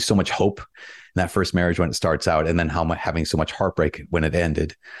imagine having so much hope in that first marriage when it starts out, and then having so much heartbreak when it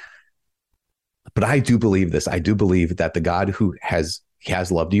ended. But I do believe this. I do believe that the God who has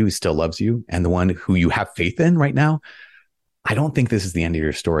loved you, still loves you, and the one who you have faith in right now, I don't think this is the end of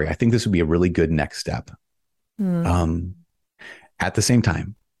your story. I think this would be a really good next step. At the same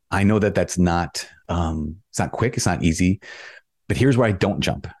time, I know that that's not, it's not quick. It's not easy, but here's where I don't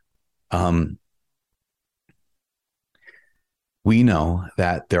jump. We know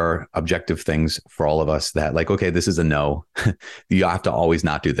that there are objective things for all of us that, like, okay, this is a no. You have to always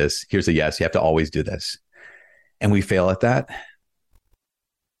not do this. Here's a yes. You have to always do this. And we fail at that.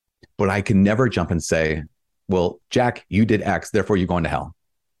 But I can never jump and say, well, Jack, you did X, therefore you're going to hell.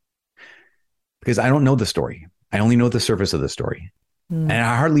 Because I don't know the story. I only know the surface of the story. And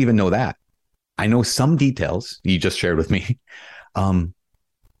I hardly even know that. I know some details you just shared with me.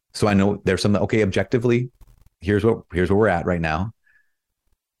 So I know there's some, okay, objectively, here's where we're at right now.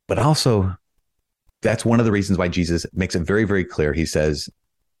 But also, that's one of the reasons why Jesus makes it very, very clear. He says,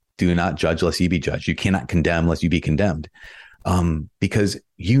 do not judge lest ye be judged. You cannot condemn lest you be condemned. Because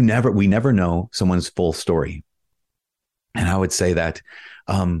we never know someone's full story. And I would say that,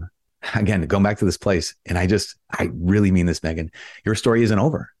 again, going back to this place, and I really mean this, Megan, your story isn't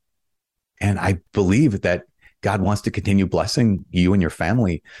over. And I believe that God wants to continue blessing you and your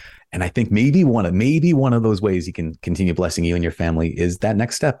family. And I think maybe one of those ways he can continue blessing you and your family is that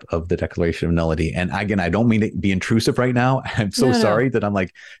next step of the declaration of nullity. And again, I don't mean to be intrusive right now. I'm so sorry that I'm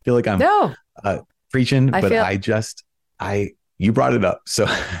feel like I'm preaching, but you brought it up. So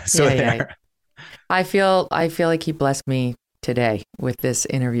there. Yeah. I feel like he blessed me today with this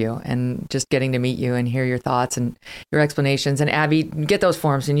interview and just getting to meet you and hear your thoughts and your explanations. And Abby, get those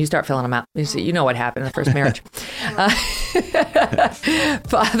forms and you start filling them out. You know what happened in the first marriage.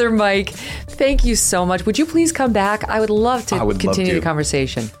 Father Mike, thank you so much. Would you please come back? I would love to continue the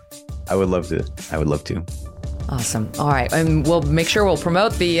conversation. I would love to. Awesome. All right. And we'll make sure we'll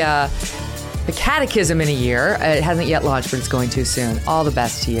promote the the Catechism in a year. It hasn't yet launched, but it's going to soon. All the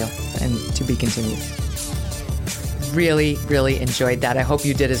best to you, and to be continued. Really, really enjoyed that. I hope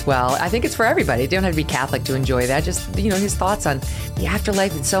you did as well. I think it's for everybody. You don't have to be Catholic to enjoy that. Just, his thoughts on the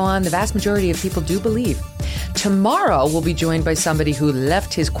afterlife and so on. The vast majority of people do believe. Tomorrow, we'll be joined by somebody who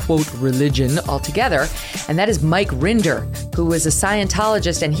left his, quote, religion altogether, and that is Mike Rinder, who was a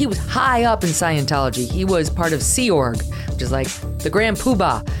Scientologist, and he was high up in Scientology. He was part of Sea Org, which is like the Grand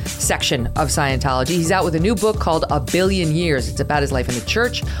Poobah section of Scientology. He's out with a new book called A Billion Years. It's about his life in the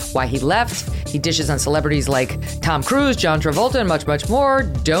church, why he left. He dishes on celebrities like Tom Cruise, John Travolta, and much, much more.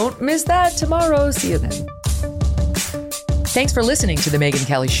 Don't miss that tomorrow. See you then. Thanks for listening to The Megyn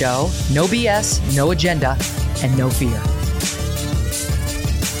Kelly Show. No BS, no agenda, and no fear.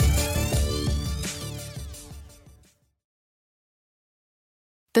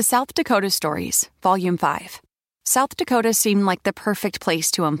 The South Dakota Stories, Volume 5. South Dakota seemed like the perfect place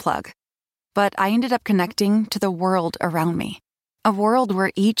to unplug. But I ended up connecting to the world around me. A world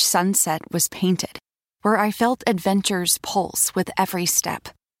where each sunset was painted, where I felt adventure's pulse with every step,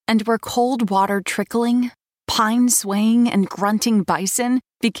 and where cold water trickling, pine swaying, and grunting bison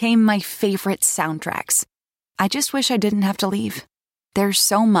became my favorite soundtracks. I just wish I didn't have to leave. There's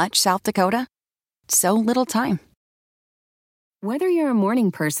so much South Dakota, so little time. Whether you're a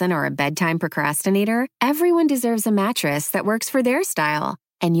morning person or a bedtime procrastinator, everyone deserves a mattress that works for their style.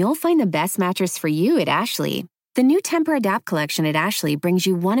 And you'll find the best mattress for you at Ashley. The new Temper-Adapt collection at Ashley brings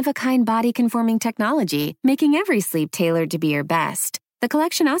you one-of-a-kind body-conforming technology, making every sleep tailored to be your best. The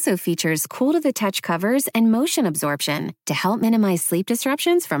collection also features cool-to-the-touch covers and motion absorption to help minimize sleep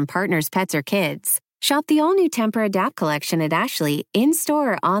disruptions from partners, pets, or kids. Shop the all-new Temper-Adapt collection at Ashley,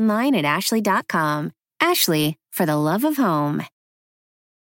 in-store or online at ashley.com. Ashley, for the love of home.